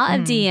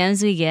amount of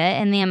DMs we get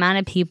and the amount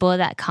of people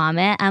that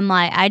comment, I'm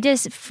like, I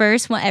just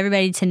first want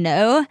everybody to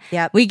know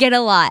we get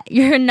a lot.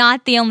 You're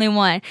not the only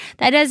one.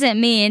 That doesn't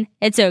mean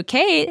it's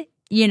okay.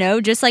 You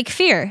know, just like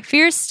fear.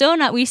 Fear is still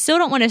not, we still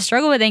don't want to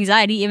struggle with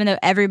anxiety, even though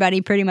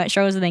everybody pretty much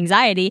struggles with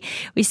anxiety.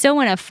 We still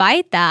want to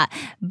fight that,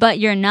 but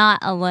you're not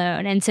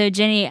alone. And so,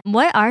 Jennie,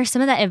 what are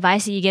some of that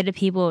advice that you give to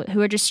people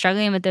who are just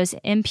struggling with those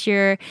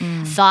impure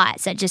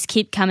thoughts that just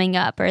keep coming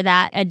up, or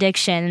that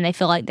addiction and they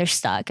feel like they're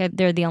stuck,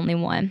 they're the only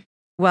one?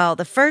 Well,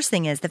 the first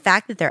thing is the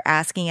fact that they're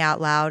asking out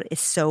loud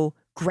is so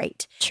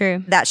great.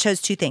 True. That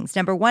shows 2 things.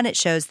 Number 1, it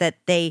shows that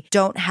they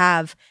don't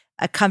have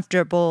a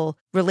comfortable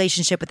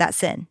relationship with that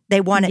sin. They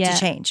want it to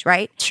change,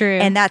 right? True.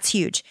 And that's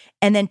huge.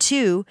 And then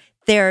 2,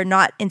 they're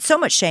not in so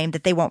much shame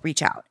that they won't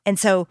reach out. And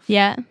so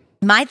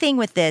my thing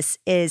with this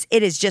is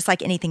it is just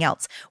like anything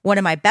else. One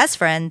of my best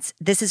friends,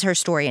 this is her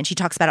story, and she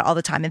talks about it all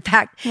the time. In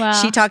fact,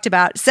 she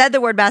said the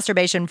word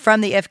masturbation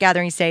from the If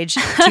Gathering stage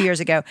 2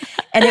 years ago.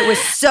 And it was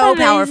so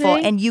powerful.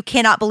 And you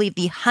cannot believe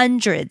the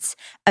hundreds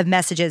of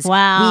messages we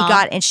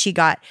got and she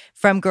got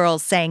from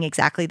girls saying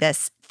exactly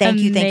this. Thank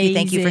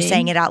you for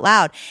saying it out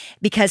loud,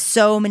 because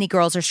so many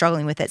girls are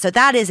struggling with it. So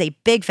that is a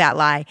big fat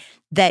lie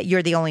that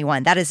you're the only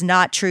one. That is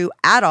not true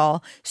at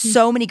all.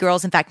 So many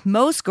girls, in fact,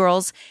 most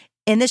girls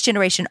in this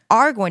generation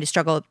are going to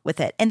struggle with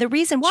it. And the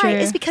reason why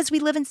is because we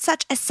live in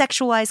such a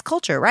sexualized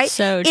culture, right?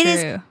 So true. It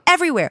is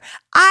everywhere.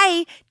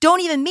 I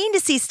don't even mean to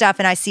see stuff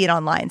and I see it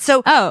online.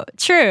 So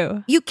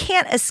true. You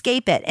can't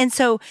escape it. And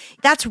so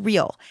that's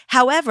real.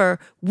 However,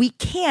 we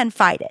can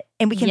fight it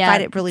and we can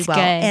fight it really well.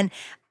 Good. And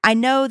I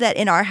know that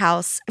in our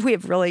house, we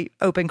have really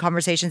open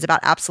conversations about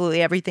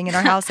absolutely everything in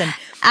our house. And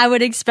I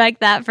would expect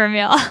that from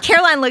y'all.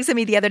 Caroline looks at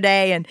me the other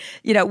day and,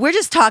 we're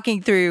just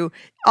talking through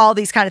all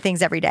these kind of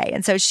things every day.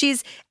 And so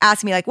she's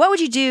asking me like, what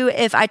would you do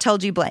if I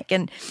told you blank?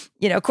 And,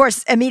 of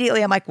course,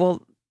 immediately I'm like,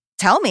 well,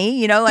 tell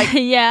me,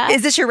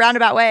 is this your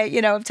roundabout way,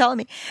 of telling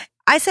me?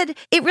 I said,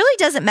 it really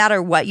doesn't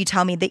matter what you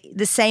tell me.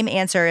 The same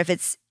answer if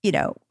it's,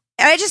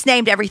 I just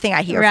named everything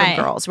I hear from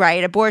girls,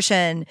 right?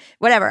 Abortion,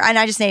 whatever. And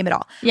I just name it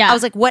all. Yeah. I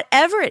was like,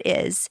 whatever it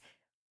is,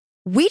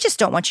 we just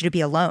don't want you to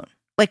be alone.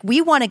 Like, we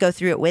want to go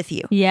through it with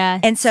you. Yeah.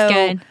 And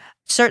so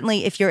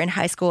certainly if you're in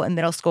high school and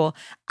middle school,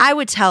 I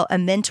would tell a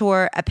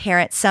mentor, a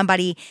parent,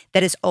 somebody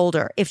that is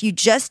older. If you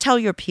just tell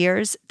your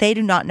peers, they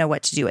do not know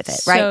what to do with it,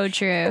 right? So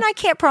true. And I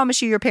can't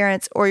promise you your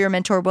parents or your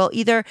mentor will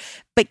either,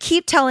 but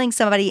keep telling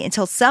somebody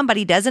until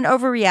somebody doesn't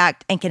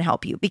overreact and can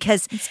help you,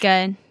 because it's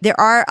good. There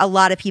are a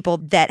lot of people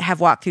that have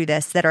walked through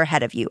this that are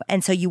ahead of you.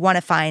 And so you want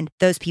to find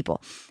those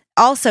people.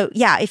 Also,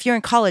 if you're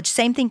in college,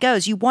 same thing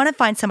goes. You want to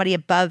find somebody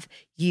above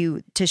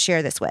you to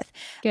share this with.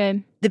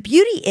 Good. The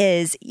beauty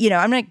is,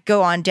 I'm going to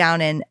go on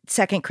down in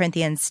 2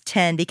 Corinthians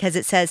 10 because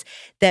it says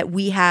that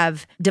we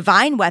have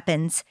divine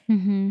weapons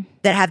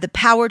that have the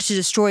power to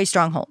destroy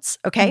strongholds.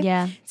 Okay?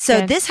 Yeah.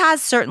 So this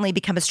has certainly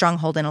become a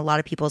stronghold in a lot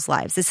of people's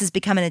lives. This has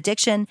become an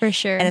addiction for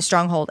sure, and a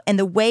stronghold. And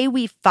the way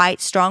we fight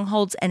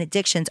strongholds and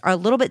addictions are a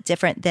little bit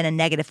different than a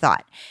negative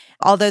thought.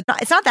 Although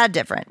it's not that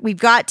different. We've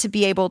got to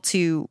be able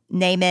to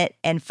name it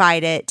and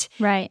fight it,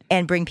 right,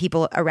 and bring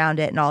people around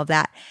it and all of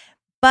that.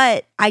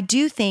 But I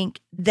do think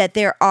that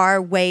there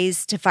are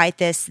ways to fight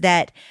this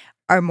that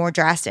are more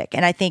drastic.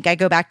 And I think I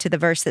go back to the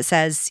verse that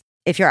says,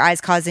 if your eye's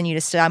causing you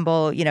to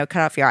stumble, cut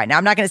off your eye. Now,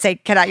 I'm not going to say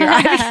cut out your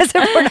eye because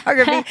of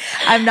pornography.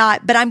 I'm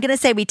not. But I'm going to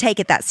say we take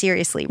it that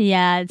seriously.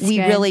 Yeah, we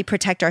really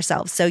protect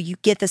ourselves. So you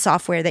get the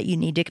software that you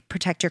need to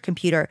protect your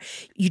computer.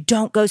 You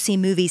don't go see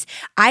movies.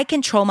 I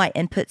control my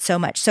input so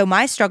much. So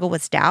my struggle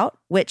was doubt,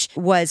 which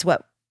was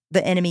what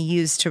the enemy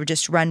used to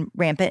just run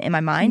rampant in my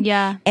mind.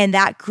 Yeah. And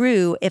that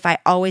grew if I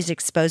always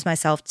exposed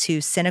myself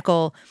to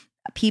cynical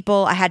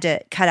people. I had to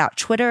cut out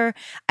Twitter.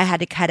 I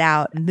had to cut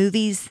out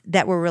movies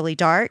that were really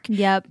dark.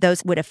 Yep.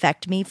 Those would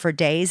affect me for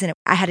days. And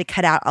I had to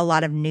cut out a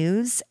lot of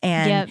news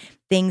and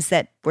things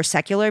that were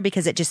secular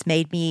because it just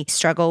made me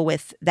struggle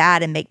with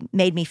that and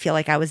made me feel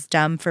like I was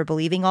dumb for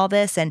believing all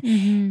this. And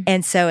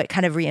and so it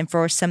kind of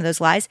reinforced some of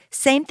those lies.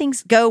 Same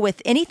things go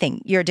with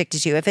anything you're addicted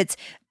to. If it's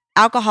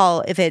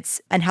alcohol, if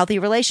it's unhealthy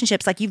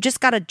relationships, like you've just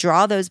got to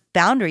draw those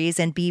boundaries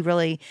and be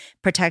really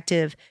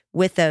protective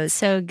with those.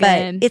 So good.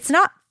 But it's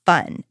not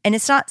fun and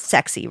it's not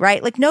sexy,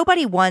 right? Like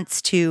nobody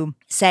wants to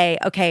say,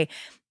 okay,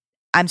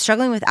 I'm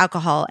struggling with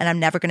alcohol and I'm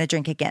never going to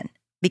drink again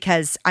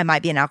because I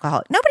might be an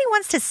alcoholic. Nobody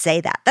wants to say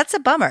that. That's a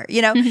bummer.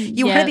 You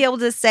want to be able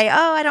to say,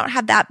 oh, I don't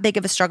have that big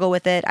of a struggle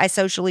with it. I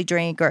socially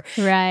drink or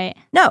right.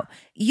 No,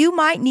 you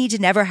might need to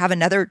never have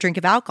another drink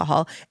of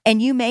alcohol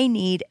and you may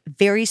need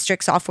very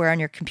strict software on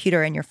your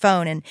computer and your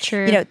phone. And,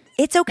 true.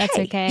 It's okay. That's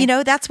okay.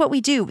 That's what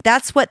we do.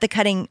 That's what the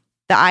cutting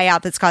the eye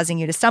out that's causing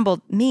you to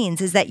stumble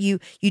means is that you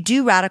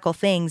do radical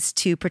things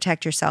to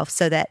protect yourself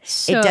so that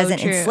it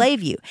doesn't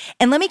enslave you.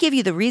 And let me give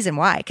you the reason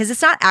why, because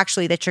it's not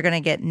actually that you're going to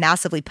get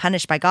massively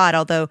punished by God,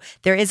 although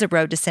there is a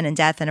road to sin and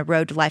death and a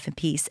road to life and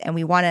peace. And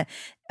we want to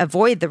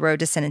avoid the road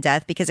to sin and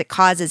death because it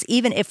causes,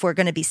 even if we're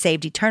going to be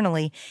saved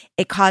eternally,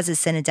 it causes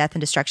sin and death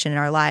and destruction in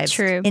our lives.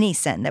 True. Any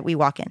sin that we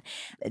walk in.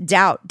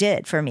 Doubt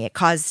did for me. It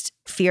caused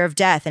fear of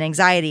death and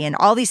anxiety and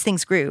all these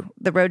things grew.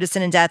 The road to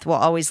sin and death will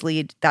always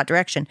lead that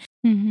direction.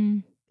 Mm-hmm.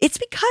 It's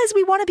because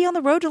we want to be on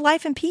the road to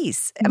life and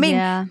peace. I mean,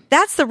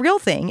 that's the real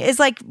thing is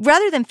like,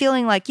 rather than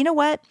feeling like, you know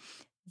what,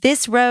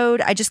 this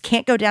road, I just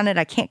can't go down it.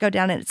 I can't go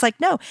down it. It's like,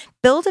 no,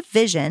 build a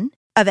vision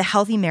of a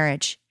healthy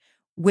marriage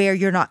where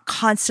you're not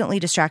constantly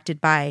distracted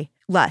by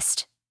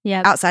lust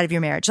outside of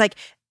your marriage. Like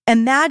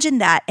imagine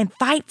that and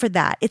fight for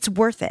that. It's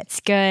worth it. It's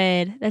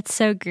good. That's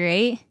so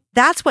great.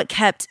 That's what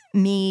kept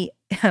me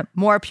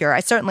more pure.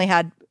 I certainly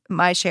had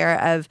my share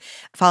of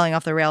falling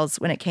off the rails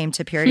when it came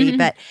to purity,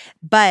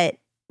 but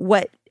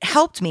what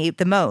helped me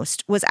the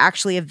most was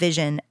actually a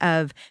vision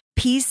of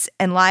peace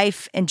and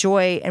life and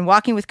joy and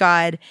walking with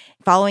God,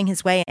 following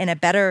his way in a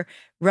better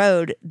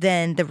road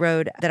than the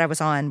road that I was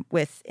on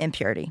with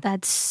impurity.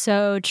 That's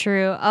so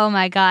true. Oh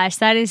my gosh,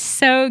 that is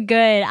so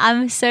good.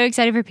 I'm so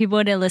excited for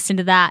people to listen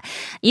to that.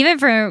 Even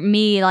for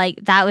me, like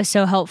that was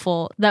so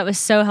helpful. That was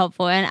so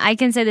helpful. And I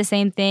can say the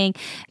same thing.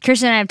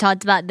 Christian and I have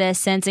talked about this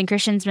since, and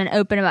Christian's been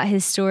open about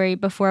his story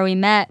before we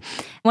met.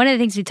 One of the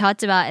things we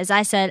talked about is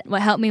I said,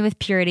 what helped me with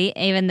purity,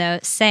 even though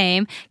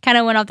same, kind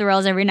of went off the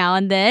rails every now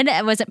and then.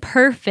 It wasn't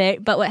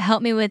perfect, but what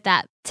helped me with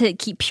that to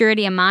keep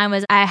purity in mind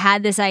was I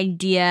had this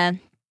idea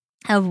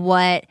of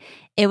what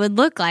it would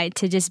look like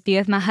to just be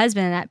with my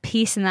husband and that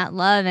peace and that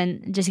love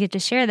and just get to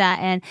share that.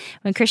 And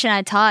when Christian and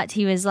I talked,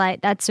 he was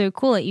like, that's so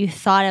cool that you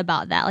thought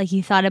about that. Like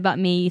you thought about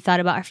me, you thought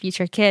about our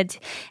future kids.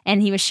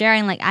 And he was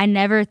sharing like, I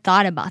never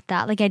thought about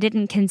that. Like I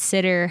didn't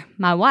consider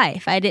my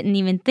wife. I didn't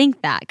even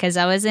think that because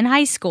I was in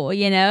high school,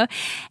 you know?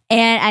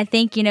 And I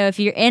think, you know, if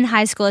you're in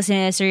high school listening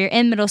to this or you're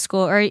in middle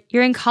school or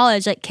you're in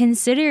college, like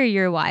consider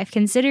your wife,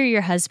 consider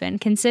your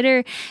husband,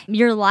 consider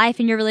your life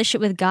and your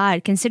relationship with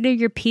God, consider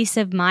your peace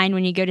of mind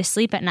when you go to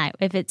sleep at night.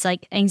 If it's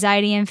like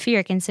anxiety and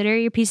fear, consider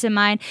your peace of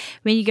mind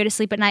when you go to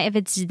sleep at night. If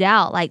it's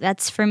doubt, like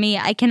that's for me,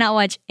 I cannot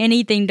watch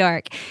anything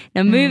dark.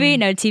 No movie,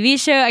 no TV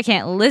show. I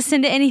can't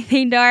listen to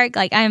anything dark.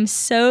 Like I am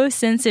so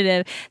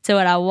sensitive to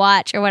what I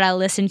watch or what I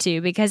listen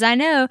to because I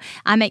know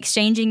I'm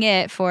exchanging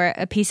it for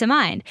a peace of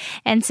mind.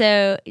 And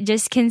so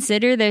just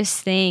consider those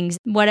things,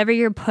 whatever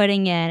you're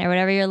putting in or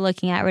whatever you're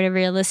looking at, whatever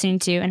you're listening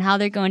to, and how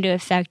they're going to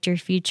affect your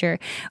future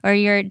or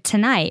your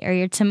tonight or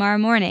your tomorrow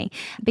morning,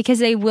 because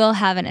they will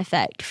have an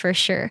effect for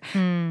sure.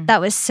 That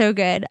was so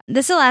good.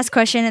 This is the last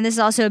question, and this is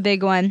also a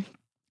big one.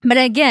 But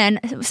again,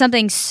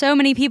 something so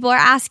many people are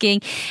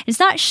asking. It's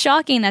not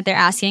shocking that they're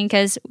asking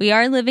because we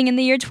are living in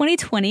the year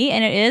 2020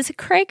 and it is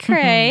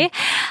cray-cray.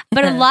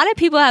 But a lot of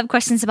people have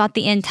questions about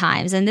the end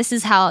times. And this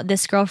is how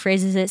this girl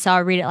phrases it, so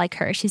I'll read it like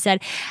her. She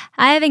said,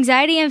 I have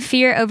anxiety and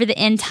fear over the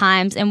end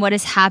times and what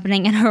is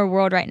happening in our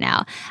world right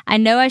now. I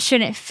know I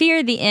shouldn't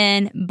fear the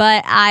end,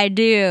 but I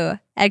do!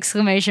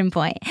 Exclamation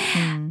point.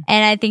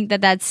 And I think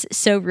that that's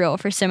so real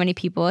for so many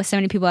people. So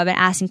many people have been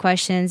asking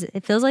questions.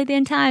 It feels like the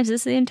end times.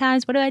 This is the end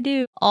times. What do I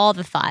do? All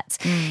the thoughts.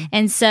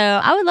 And so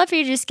I would love for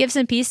you to just give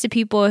some peace to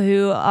people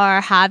who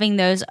are having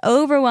those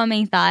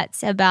overwhelming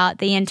thoughts about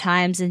the end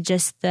times and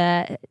just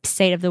the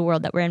state of the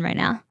world that we're in right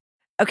now.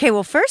 Okay,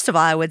 well, first of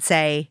all, I would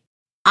say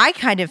I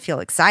kind of feel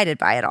excited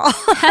by it all.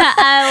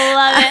 I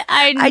love it.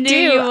 I knew do.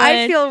 You would.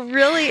 I feel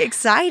really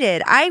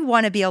excited. I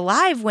want to be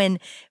alive when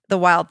the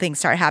wild things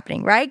start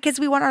happening, right? Because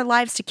we want our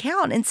lives to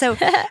count. And so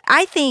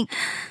I think,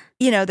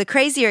 you know, the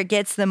crazier it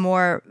gets, the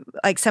more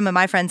like some of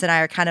my friends and I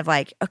are kind of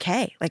like,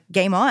 okay, like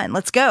game on,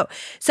 let's go.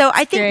 So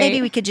I think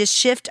maybe we could just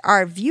shift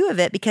our view of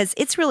it because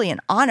it's really an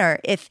honor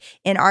if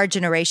in our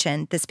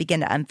generation this begin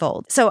to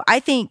unfold. So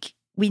I think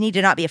we need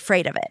to not be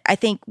afraid of it. I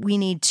think we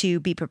need to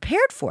be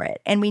prepared for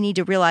it. And we need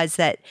to realize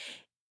that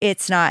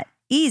it's not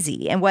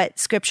easy. And what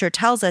scripture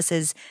tells us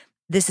is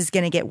this is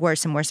going to get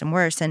worse and worse and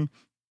worse. And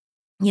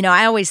you know,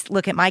 I always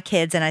look at my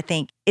kids and I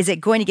think, is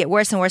it going to get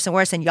worse and worse and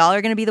worse? And y'all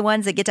are going to be the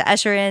ones that get to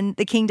usher in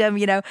the kingdom,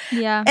 you know?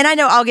 Yeah. And I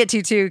know I'll get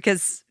to too,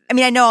 because I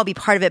mean, I know I'll be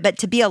part of it, but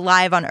to be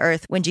alive on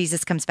earth when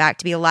Jesus comes back,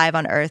 to be alive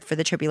on earth for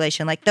the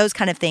tribulation, like those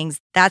kind of things,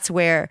 that's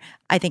where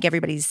I think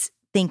everybody's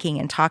thinking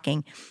and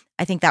talking.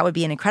 I think that would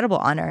be an incredible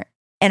honor.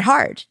 And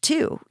hard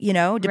too, you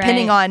know,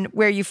 depending on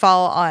where you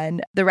fall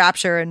on the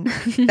rapture and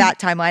that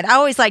timeline. I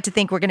always like to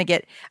think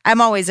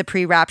I'm always a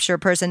pre-rapture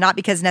person, not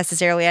because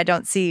necessarily I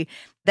don't see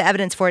the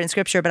evidence for it in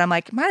scripture, but I'm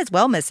like, might as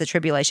well miss the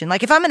tribulation.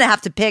 Like if I'm going to have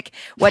to pick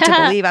what to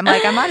believe, I'm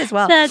like, I might as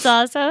well. That's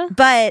awesome.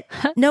 But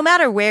no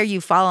matter where you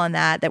fall on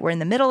that we're in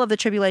the middle of the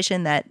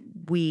tribulation, that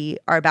we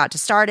are about to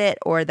start it,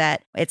 or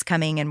that it's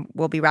coming and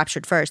we'll be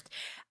raptured first,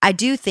 I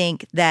do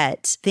think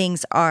that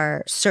things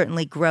are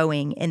certainly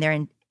growing in their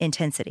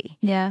intensity.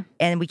 Yeah.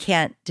 And we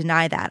can't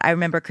deny that. I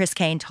remember Chris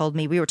Kane told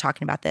me, we were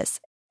talking about this,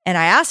 and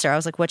I asked her, I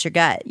was like, what's your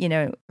gut, you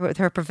know, with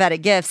her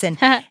prophetic gifts? And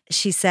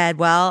she said,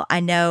 well,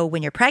 I know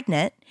when you're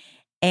pregnant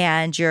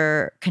and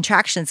your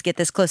contractions get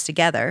this close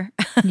together,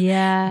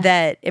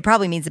 that it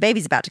probably means the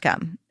baby's about to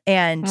come.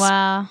 And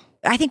wow.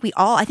 I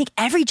think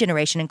every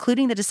generation,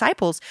 including the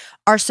disciples,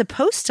 are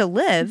supposed to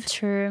live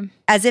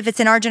as if it's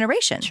in our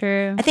generation.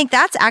 True. I think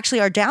that's actually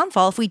our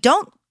downfall if we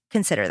don't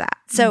consider that.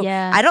 So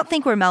I don't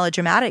think we're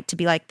melodramatic to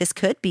be like, this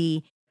could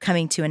be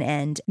coming to an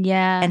end.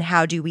 Yeah. And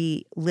how do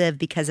we live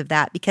because of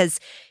that? Because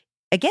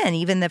again,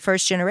 even the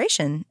first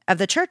generation of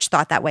the church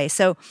thought that way.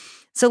 So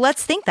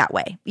let's think that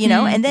way, you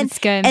know, and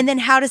then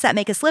how does that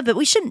make us live? But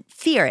we shouldn't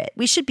fear it.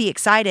 We should be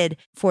excited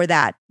for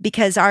that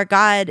because our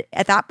God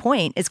at that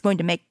point is going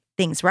to make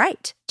things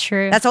right.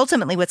 True. That's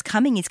ultimately what's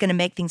coming. He's going to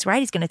make things right.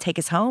 He's going to take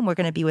us home. We're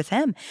going to be with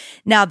him.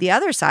 Now, the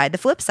other side, the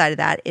flip side of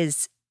that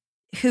is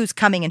who's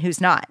coming and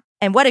who's not.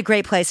 And what a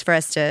great place for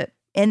us to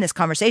end this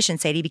conversation,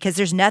 Sadie, because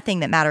there's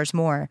nothing that matters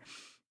more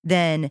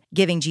than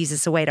giving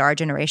Jesus away to our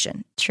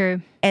generation.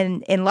 True.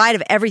 And in light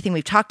of everything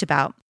we've talked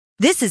about,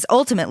 this is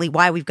ultimately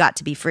why we've got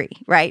to be free,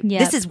 right? Yep.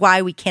 This is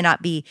why we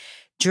cannot be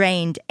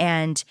drained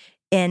and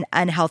in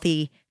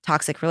unhealthy,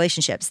 toxic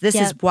relationships. This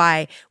is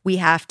why we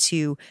have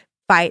to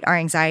fight our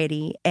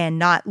anxiety and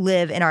not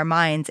live in our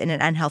minds in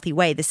an unhealthy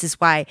way. This is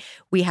why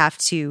we have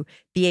to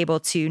be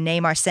able to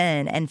name our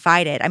sin and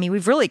fight it. I mean,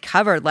 we've really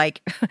covered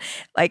like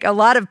a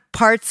lot of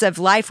parts of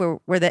life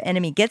where the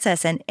enemy gets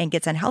us and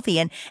gets unhealthy.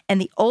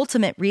 And the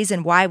ultimate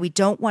reason why we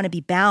don't want to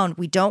be bound,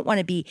 we don't want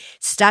to be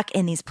stuck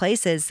in these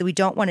places, we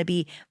don't want to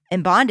be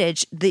in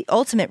bondage. The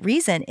ultimate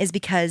reason is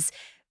because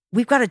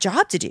we've got a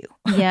job to do.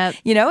 Yep.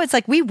 You know, it's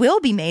like we will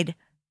be made,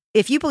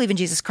 if you believe in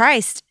Jesus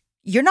Christ,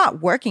 you're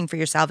not working for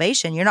your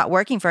salvation. You're not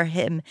working for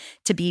him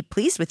to be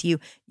pleased with you.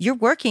 You're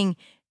working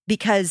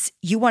because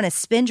you want to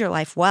spend your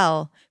life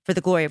well for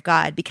the glory of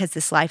God, because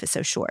this life is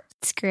so short.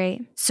 It's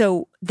great.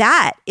 So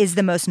that is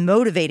the most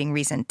motivating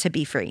reason to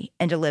be free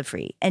and to live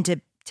free and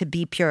to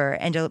be pure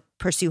and to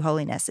pursue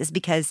holiness, is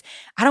because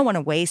I don't want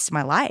to waste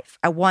my life.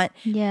 I want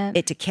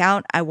it to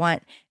count. I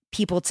want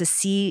people to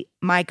see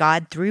my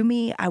God through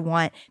me. I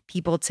want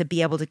people to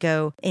be able to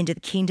go into the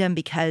kingdom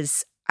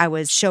because I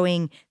was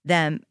showing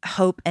them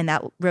hope and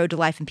that road to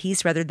life and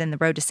peace rather than the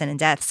road to sin and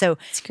death. So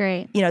it's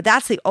great.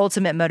 That's the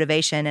ultimate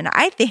motivation. And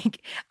I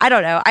think, I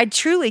don't know, I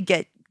truly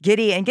get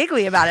giddy and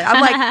giggly about it.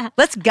 I'm like,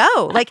 let's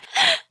go. Like,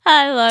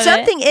 I love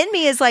something in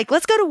me is like,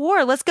 let's go to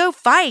war. Let's go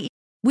fight.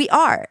 We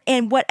are.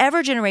 And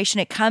whatever generation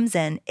it comes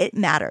in, it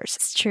matters.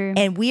 It's true.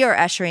 And we are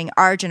ushering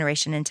our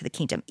generation into the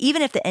kingdom.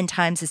 Even if the end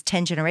times is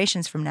 10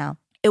 generations from now,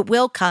 it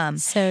will come.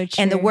 So true.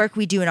 And the work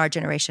we do in our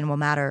generation will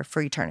matter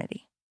for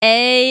eternity.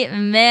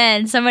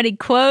 Amen. Somebody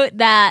quote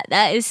that.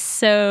 That is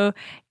so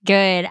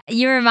good.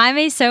 You remind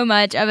me so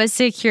much of a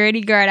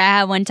security guard I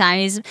had one time.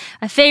 He's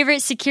my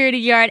favorite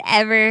security guard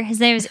ever. His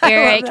name is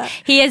Eric.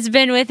 He has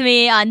been with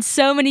me on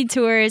so many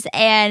tours,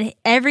 and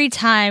every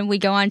time we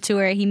go on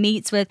tour, he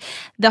meets with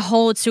the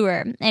whole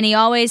tour, and he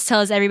always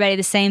tells everybody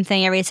the same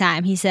thing every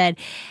time. He said,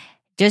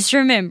 just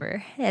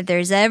remember, if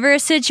there's ever a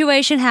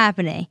situation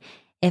happening,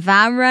 if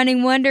I'm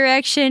running one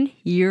direction,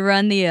 you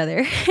run the other.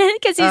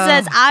 Because he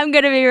says, I'm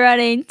going to be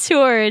running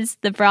towards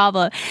the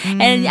problem.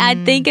 And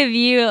I think of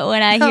you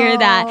when I hear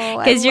that.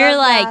 Because you're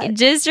like, that.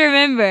 Just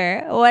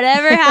remember,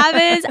 whatever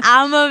happens,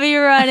 I'm going to be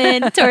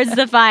running towards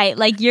the fight.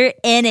 Like, you're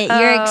in it.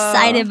 You're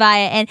excited by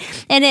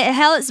it. And it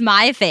helps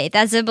my faith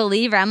as a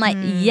believer. I'm like,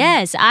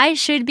 yes, I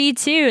should be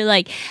too.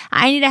 Like,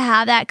 I need to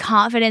have that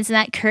confidence and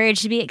that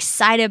courage to be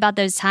excited about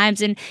those times.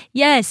 And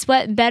yes,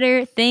 what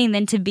better thing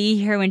than to be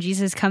here when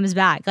Jesus comes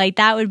back? Like,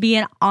 that would be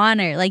an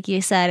honor, like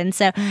you said. And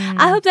so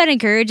I hope that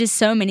encourages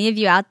so many of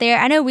you out there.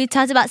 I know we've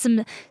talked about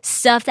some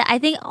stuff that I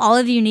think all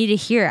of you need to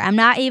hear. I'm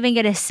not even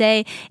going to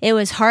say it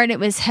was hard,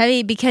 it was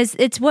heavy, because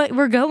it's what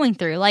we're going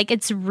through. Like,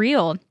 it's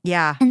real.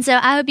 Yeah. And so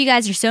I hope you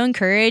guys are so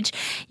encouraged.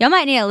 Y'all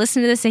might need to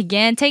listen to this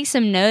again, take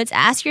some notes,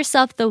 ask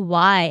yourself the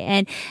why.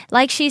 And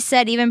like she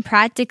said, even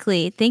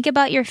practically, think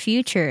about your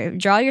future,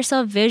 draw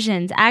yourself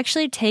visions,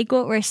 actually take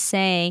what we're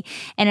saying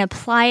and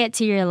apply it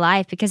to your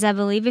life. Because I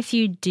believe if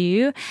you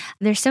do,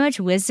 there's so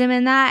much wisdom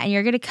in that, and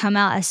you're going to come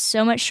out as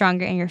so much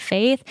stronger in your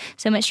faith,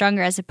 so much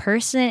stronger as a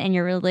person in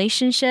your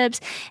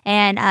relationships,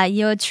 and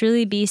you'll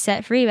truly be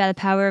set free by the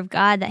power of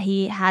God that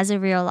He has a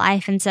real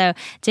life. And so,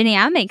 Jennie,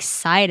 I'm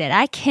excited.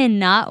 I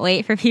cannot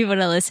wait for people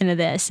to listen to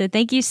this. So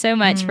thank you so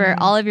much for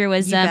all of your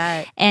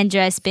wisdom and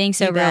just being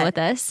so real with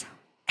us.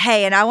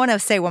 Hey, and I want to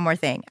say one more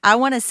thing. I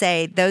want to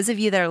say, those of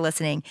you that are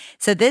listening,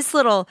 so this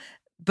little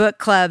book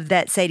club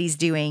that Sadie's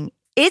doing,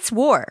 it's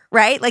war,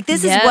 right? Like,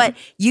 this is what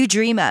you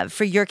dream of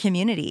for your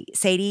community,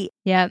 Sadie.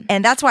 Yeah.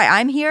 And that's why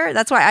I'm here.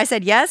 That's why I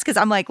said yes, because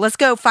I'm like, let's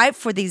go fight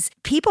for these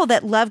people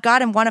that love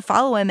God and want to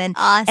follow Him. And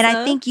awesome. And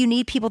I think you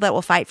need people that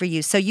will fight for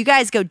you. So you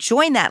guys go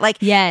join that. Like,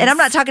 yes. And I'm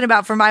not talking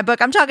about for my book.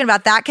 I'm talking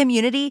about that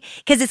community,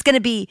 because it's going to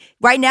be,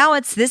 right now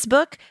it's this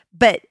book,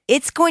 but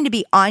it's going to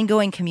be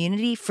ongoing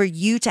community for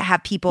you to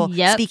have people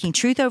speaking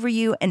truth over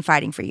you and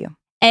fighting for you.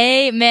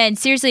 Amen.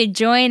 Seriously,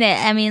 join it.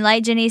 I mean,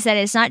 like Jennie said,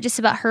 it's not just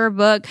about her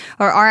book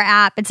or our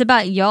app. It's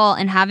about y'all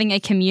and having a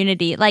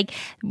community. Like,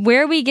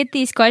 where we get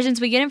these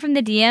questions, we get them from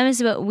the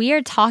DMs, but we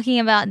are talking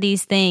about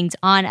these things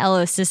on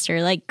LO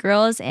Sister. Like,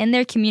 girls in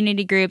their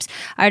community groups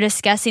are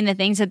discussing the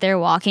things that they're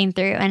walking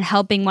through and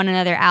helping one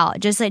another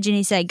out. Just like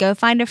Jennie said, go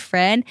find a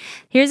friend.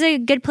 Here's a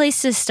good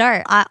place to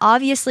start. I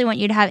obviously want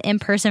you to have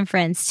in-person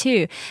friends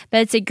too,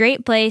 but it's a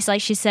great place,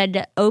 like she said,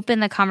 to open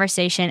the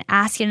conversation,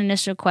 ask an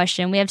initial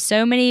question. We have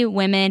so many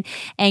women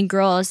and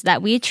girls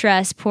that we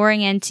trust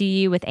pouring into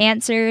you with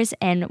answers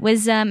and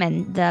wisdom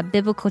and the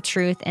biblical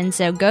truth. And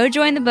so go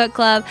join the book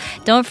club.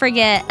 Don't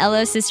forget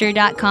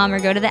losister.com,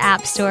 or go to the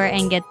App Store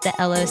and get the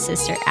LO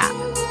Sister app.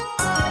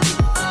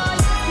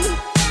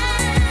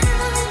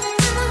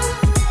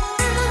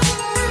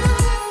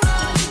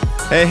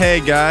 Hey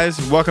guys,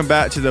 welcome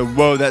back to the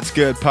Whoa, That's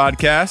Good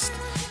podcast.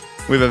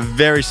 We have a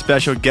very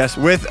special guest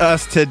with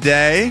us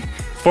today.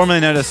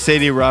 Formerly known as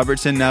Sadie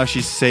Robertson, now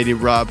she's Sadie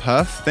Rob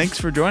Huff. Thanks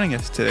for joining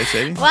us today,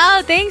 Sadie.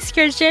 Wow, thanks,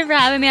 Christian, for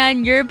having me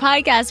on your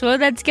podcast. Well,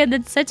 that's good.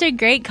 That's such a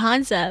great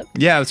concept.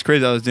 Yeah, it was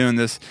crazy. I was doing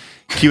this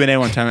Q&A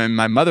one time, and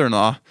my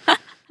mother-in-law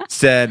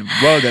said,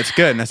 "Whoa, that's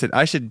good." And I said,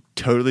 I should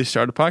totally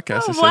start a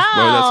podcast. I said, wow.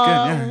 Whoa, that's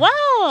good. Yeah.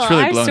 Wow. It's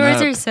really our blown stories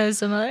up. are so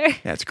similar.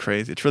 Yeah, it's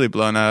crazy. It's really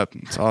blown up.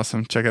 It's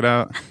awesome. Check it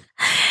out.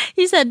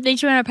 You said,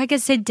 thanks for on our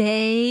podcast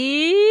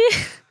today.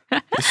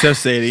 So,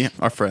 Sadie,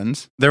 our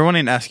friends, they're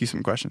wanting to ask you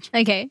some questions.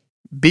 Okay.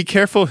 Be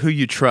careful who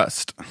you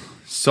trust.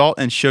 Salt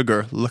and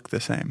sugar look the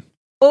same.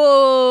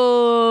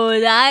 Oh,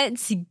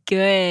 that's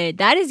good.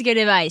 That is good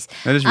advice.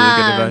 That is really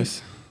good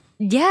advice.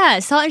 Yeah,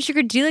 salt and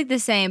sugar do look the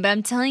same, but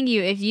I'm telling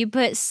you, if you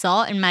put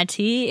salt in my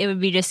tea, it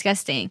would be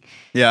disgusting.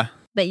 Yeah.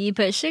 But you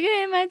put sugar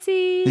in my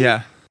tea.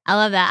 Yeah. I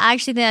love that. I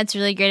actually think that's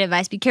really great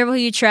advice. Be careful who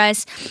you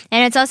trust.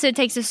 And it also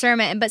takes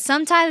discernment. But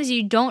sometimes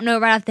you don't know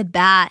right off the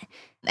bat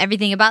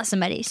everything about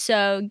somebody.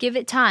 So give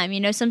it time.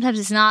 Sometimes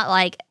it's not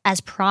like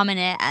as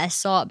prominent as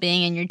salt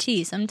being in your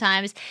tea.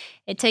 Sometimes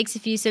it takes a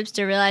few sips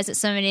to realize that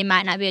somebody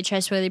might not be a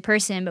trustworthy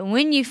person. But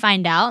when you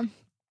find out,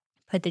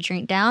 put the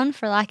drink down,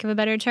 for lack of a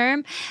better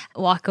term,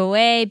 walk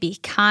away, be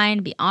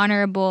kind, be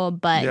honorable,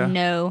 but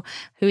know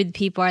who the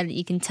people are that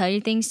you can tell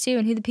your things to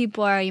and who the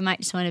people are you might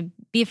just want to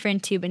be a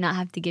friend to, but not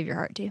have to give your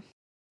heart to.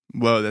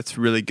 Whoa, that's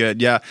really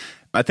good. Yeah,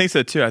 I think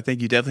so too. I think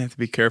you definitely have to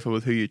be careful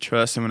with who you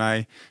trust. And when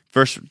I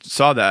first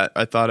saw that,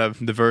 I thought of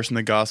the verse in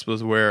the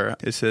Gospels where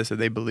it says that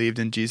they believed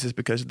in Jesus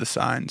because of the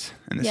signs.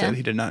 And it said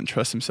he did not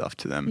entrust himself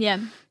to them. Yeah.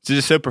 It's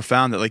just so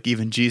profound that like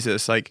even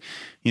Jesus, like,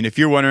 if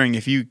you're wondering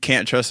if you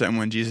can't trust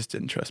someone, Jesus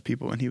didn't trust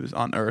people when he was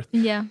on earth.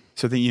 Yeah.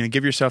 So then,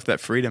 give yourself that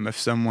freedom. If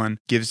someone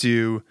gives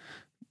you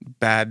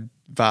bad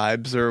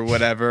vibes or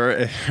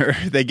whatever, or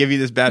they give you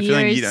this bad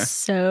feeling, You're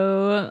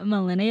so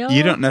millennial.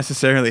 you don't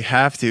necessarily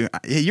have to.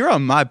 You're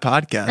on my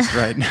podcast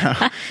right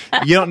now.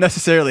 You don't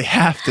necessarily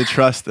have to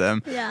trust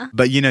them. Yeah.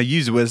 But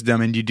use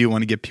wisdom, and you do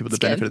want to give people the It's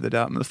benefit good. of the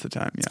doubt most of the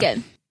time. Yeah. It's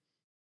good.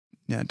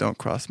 Yeah, don't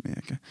cross me.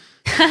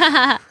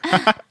 Okay.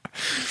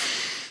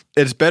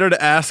 It's better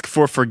to ask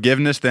for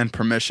forgiveness than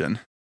permission.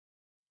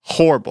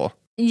 Horrible.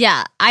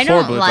 Yeah, I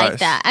don't Horrible like advice.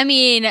 that. I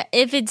mean,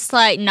 if it's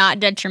like not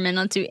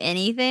detrimental to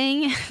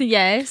anything,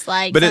 yes.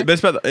 Like, But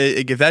it's about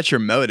if that's your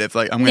motive,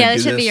 like I'm going to do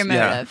this. that should be your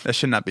Yeah, motive. that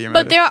should not be your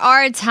motive. but there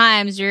are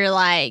times where you're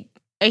like,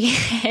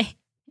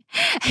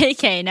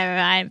 okay, never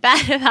mind.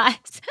 Bad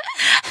advice.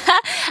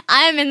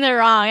 I'm in the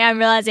wrong. I'm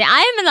realizing I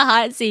am in the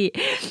hot seat.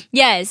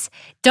 Yes,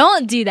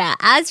 don't do that.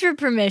 Ask for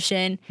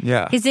permission.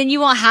 Yeah. Because then you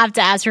won't have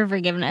to ask for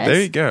forgiveness.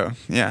 There you go.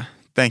 Yeah.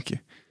 Thank you.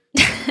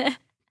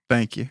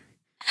 Thank you.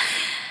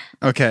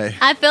 Okay.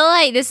 I feel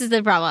like this is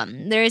the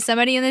problem. There is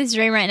somebody in this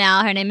room right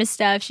now. Her name is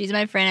Steph. She's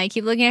my friend. I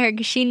keep looking at her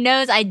because she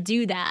knows I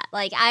do that.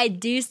 Like, I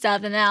do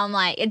stuff, and then I'm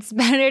like, it's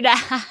better to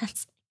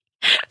ask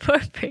for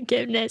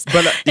forgiveness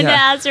But, than to yeah.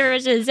 ask for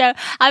permission. So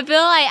I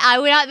feel like I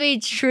would not be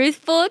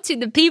truthful to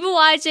the people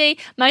watching,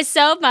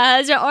 myself, my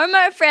husband, or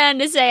my friend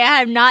to say I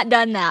have not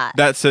done that.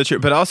 That's so true.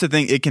 But I also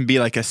think it can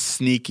be like a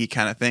sneaky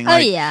kind of thing. Oh,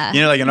 Like, yeah.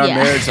 Like in our Yeah.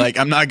 marriage, like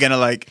I'm not going to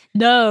like,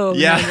 No.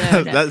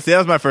 yeah. No. that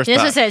was my first That's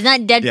what I thought. said. It's not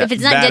Yeah, if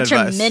it's not bad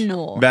advice.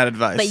 detrimental. Bad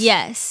advice. But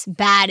yes,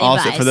 bad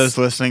Also, advice. for those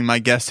listening, my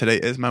guest today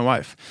is my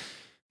wife.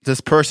 This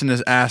person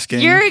is asking.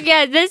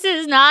 This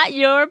is not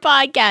your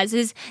podcast.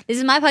 This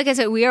is my podcast,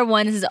 but we are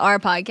one. This is our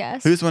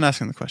podcast. Who's the one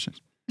asking the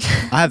questions?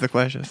 I have the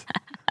questions.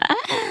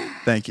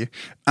 Thank you.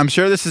 I'm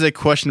sure this is a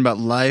question about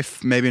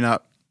life, maybe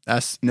not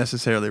as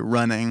necessarily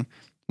running.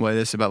 What it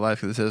is about life,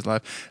 because it says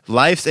life.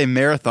 Life's a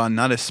marathon,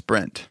 not a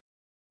sprint.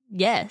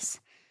 Yes.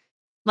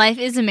 Life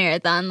is a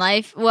marathon.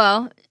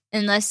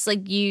 Unless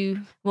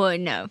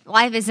no.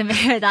 Life is a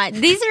marathon.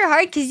 These are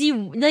hard because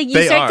you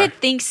They start are. to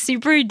think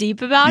super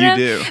deep about You them.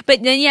 do.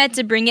 But then you have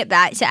to bring it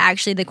back to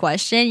actually the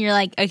question. You're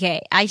like,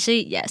 okay,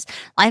 actually, yes.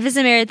 Life is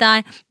a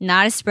marathon,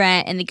 not a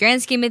sprint. In the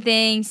grand scheme of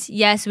things,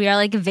 yes, we are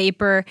like a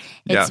vapor.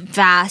 It's Yeah.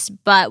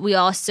 fast, but we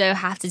also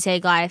have to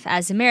take life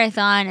as a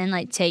marathon and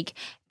like take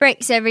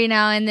breaks every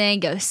now and then,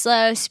 go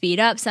slow,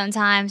 speed up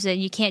sometimes.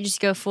 And you can't just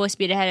go full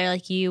speed ahead or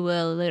like you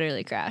will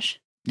literally crash.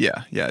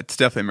 Yeah, it's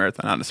definitely a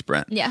marathon, not a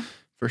sprint. Yeah.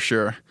 For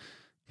sure.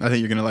 I think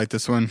you're going to like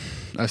this one.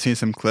 I've seen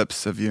some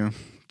clips of you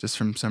just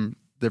from some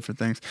different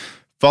things.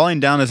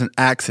 Falling down is an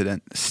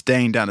accident.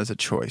 Staying down is a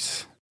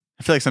choice.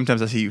 I feel like sometimes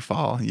I see you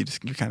fall. You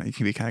can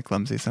be kind of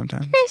clumsy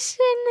sometimes.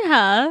 Christian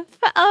Huff.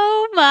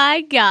 Oh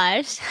my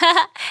gosh.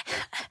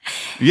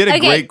 You had a Okay.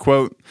 great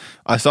quote.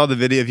 I saw the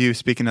video of you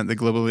speaking at the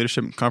Global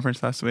Leadership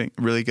Conference last week.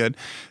 Really good.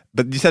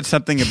 But you said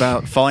something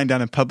about falling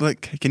down in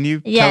public. Can you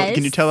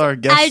tell our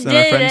guests and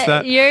our friends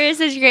that? You're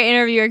such a great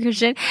interviewer,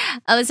 Christian.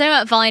 I was talking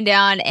about falling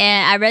down,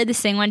 and I read this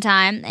thing one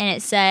time, and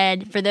it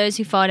said, for those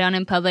who fall down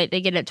in public,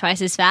 they get up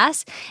twice as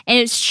fast. And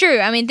it's true.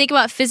 I mean, think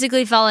about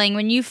physically falling.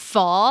 When you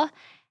fall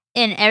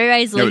and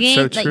everybody's No, it's looking,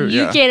 so like true,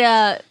 you yeah. get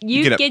up,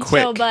 you get up get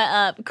quick. your butt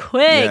up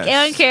quick. Yes.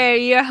 I don't care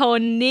if your whole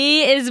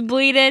knee is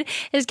bleeding,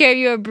 it's care if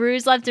you're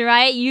bruised left and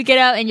right. You get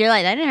up and you're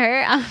like, that didn't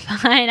hurt. I'm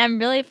fine. I'm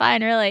really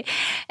fine, really.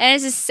 And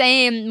it's the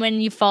same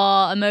when you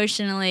fall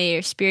emotionally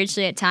or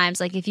spiritually at times.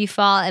 Like if you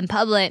fall in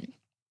public,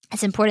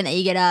 it's important that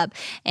you get up.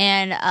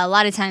 And a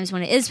lot of times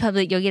when it is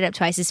public, you'll get up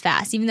twice as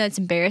fast. Even though it's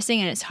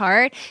embarrassing and it's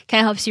hard, kind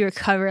of helps you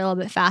recover a little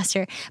bit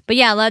faster. But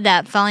yeah, I love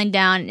that. Falling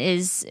down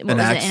is, an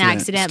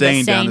accident, but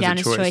staying down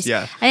is choice.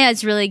 Yeah. I think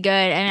that's really good.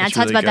 And I It's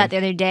talked really about that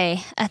good. the other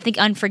day. I think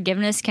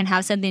unforgiveness can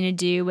have something to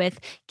do with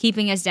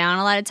keeping us down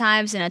a lot of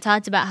times. And I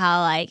talked about how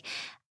I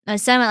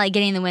was talking about like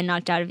getting the wind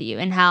knocked out of you,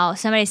 and how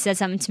somebody said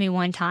something to me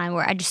one time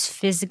where I just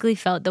physically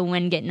felt the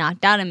wind get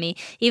knocked out of me,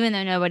 even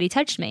though nobody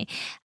touched me.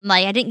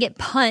 Like, I didn't get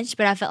punched,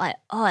 but I felt like,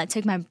 oh, it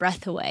took my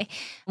breath away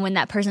when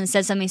that person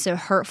said something so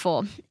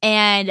hurtful.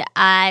 And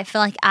I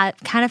feel like I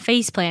kind of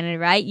face planted,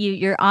 right?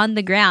 You're on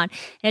the ground.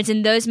 And it's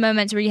in those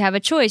moments where you have a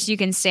choice. You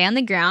can stay on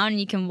the ground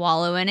and you can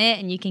wallow in it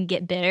and you can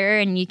get bitter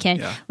and you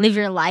can live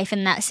your life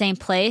in that same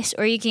place,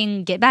 or you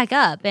can get back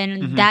up.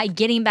 And that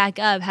getting back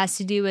up has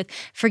to do with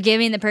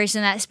forgiving the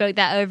person that spoke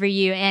that over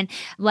you and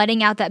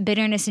letting out that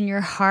bitterness in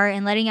your heart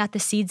and letting out the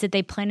seeds that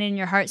they planted in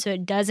your heart so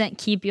it doesn't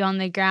keep you on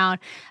the ground.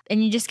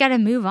 And you just got to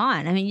move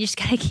on. I mean, you just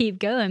got to keep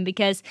going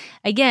because,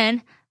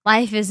 again,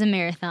 life is a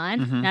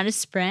marathon, not a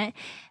sprint,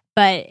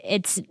 but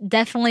it's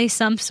definitely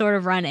some sort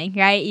of running,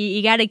 right?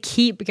 You got to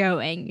keep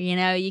going.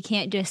 You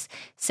can't just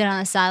sit on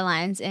the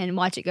sidelines and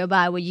watch it go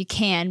by. Well, you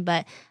can,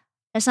 but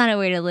that's not a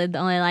way to live the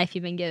only life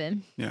you've been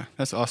given. Yeah,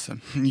 that's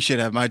awesome. You should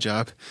have my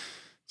job.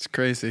 It's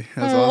crazy.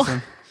 That's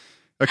awesome.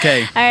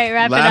 Okay. All right,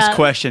 wrap it up. Last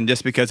question,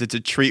 just because it's a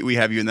treat we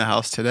have you in the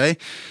house today.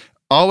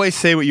 Always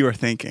say what you are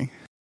thinking.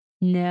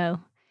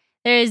 No.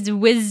 There is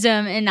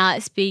wisdom in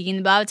not speaking.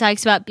 The Bible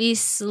talks about be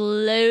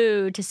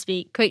slow to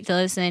speak, quick to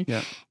listen.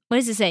 Yeah. What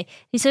does it say?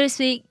 Be slow to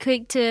speak,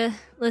 quick to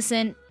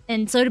listen,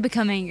 and slow to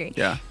become angry.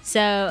 Yeah.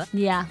 So,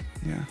 yeah.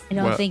 Yeah. I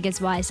don't think it's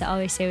wise to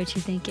always say what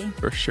you're thinking.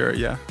 For sure,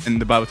 yeah. And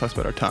the Bible talks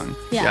about our tongue.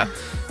 Yeah.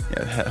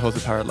 Yeah, it holds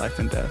the power of life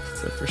and death,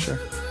 so for sure.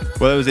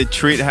 Well, it was a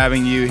treat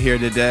having you here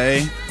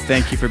today.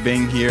 Thank you for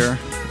being here.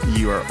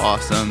 You are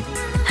awesome,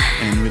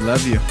 and we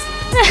love you.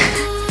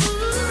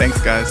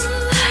 Thanks, guys.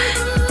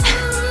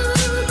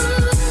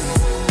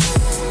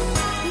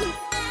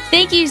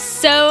 Thank you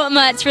so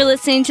much for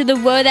listening to the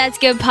Whoa, That's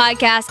Good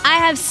podcast. I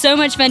have so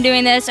much fun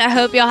doing this. I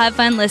hope y'all have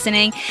fun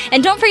listening.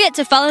 And don't forget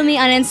to follow me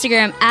on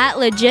Instagram at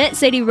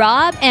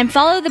LegitSadieRob and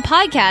follow the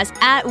podcast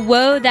at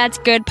Whoa, That's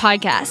Good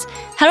podcast.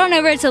 Head on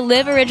over to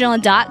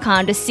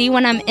liveoriginal.com to see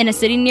when I'm in a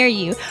city near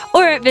you,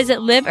 or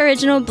visit Live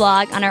Original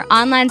blog on our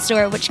online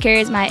store, which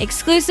carries my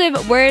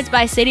exclusive Words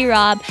by Sadie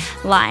Rob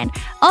line.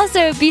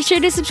 Also, be sure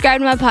to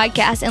subscribe to my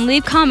podcast and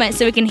leave comments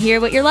so we can hear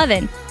what you're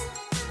loving.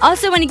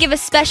 Also want to give a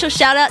special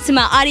shout out to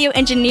my audio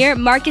engineer,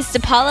 Marcus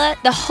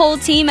DePaula, the whole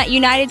team at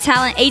United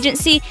Talent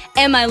Agency,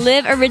 and my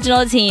Live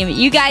Original team.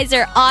 You guys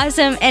are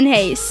awesome, and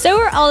hey, so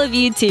are all of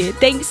you too.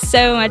 Thanks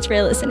so much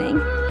for listening.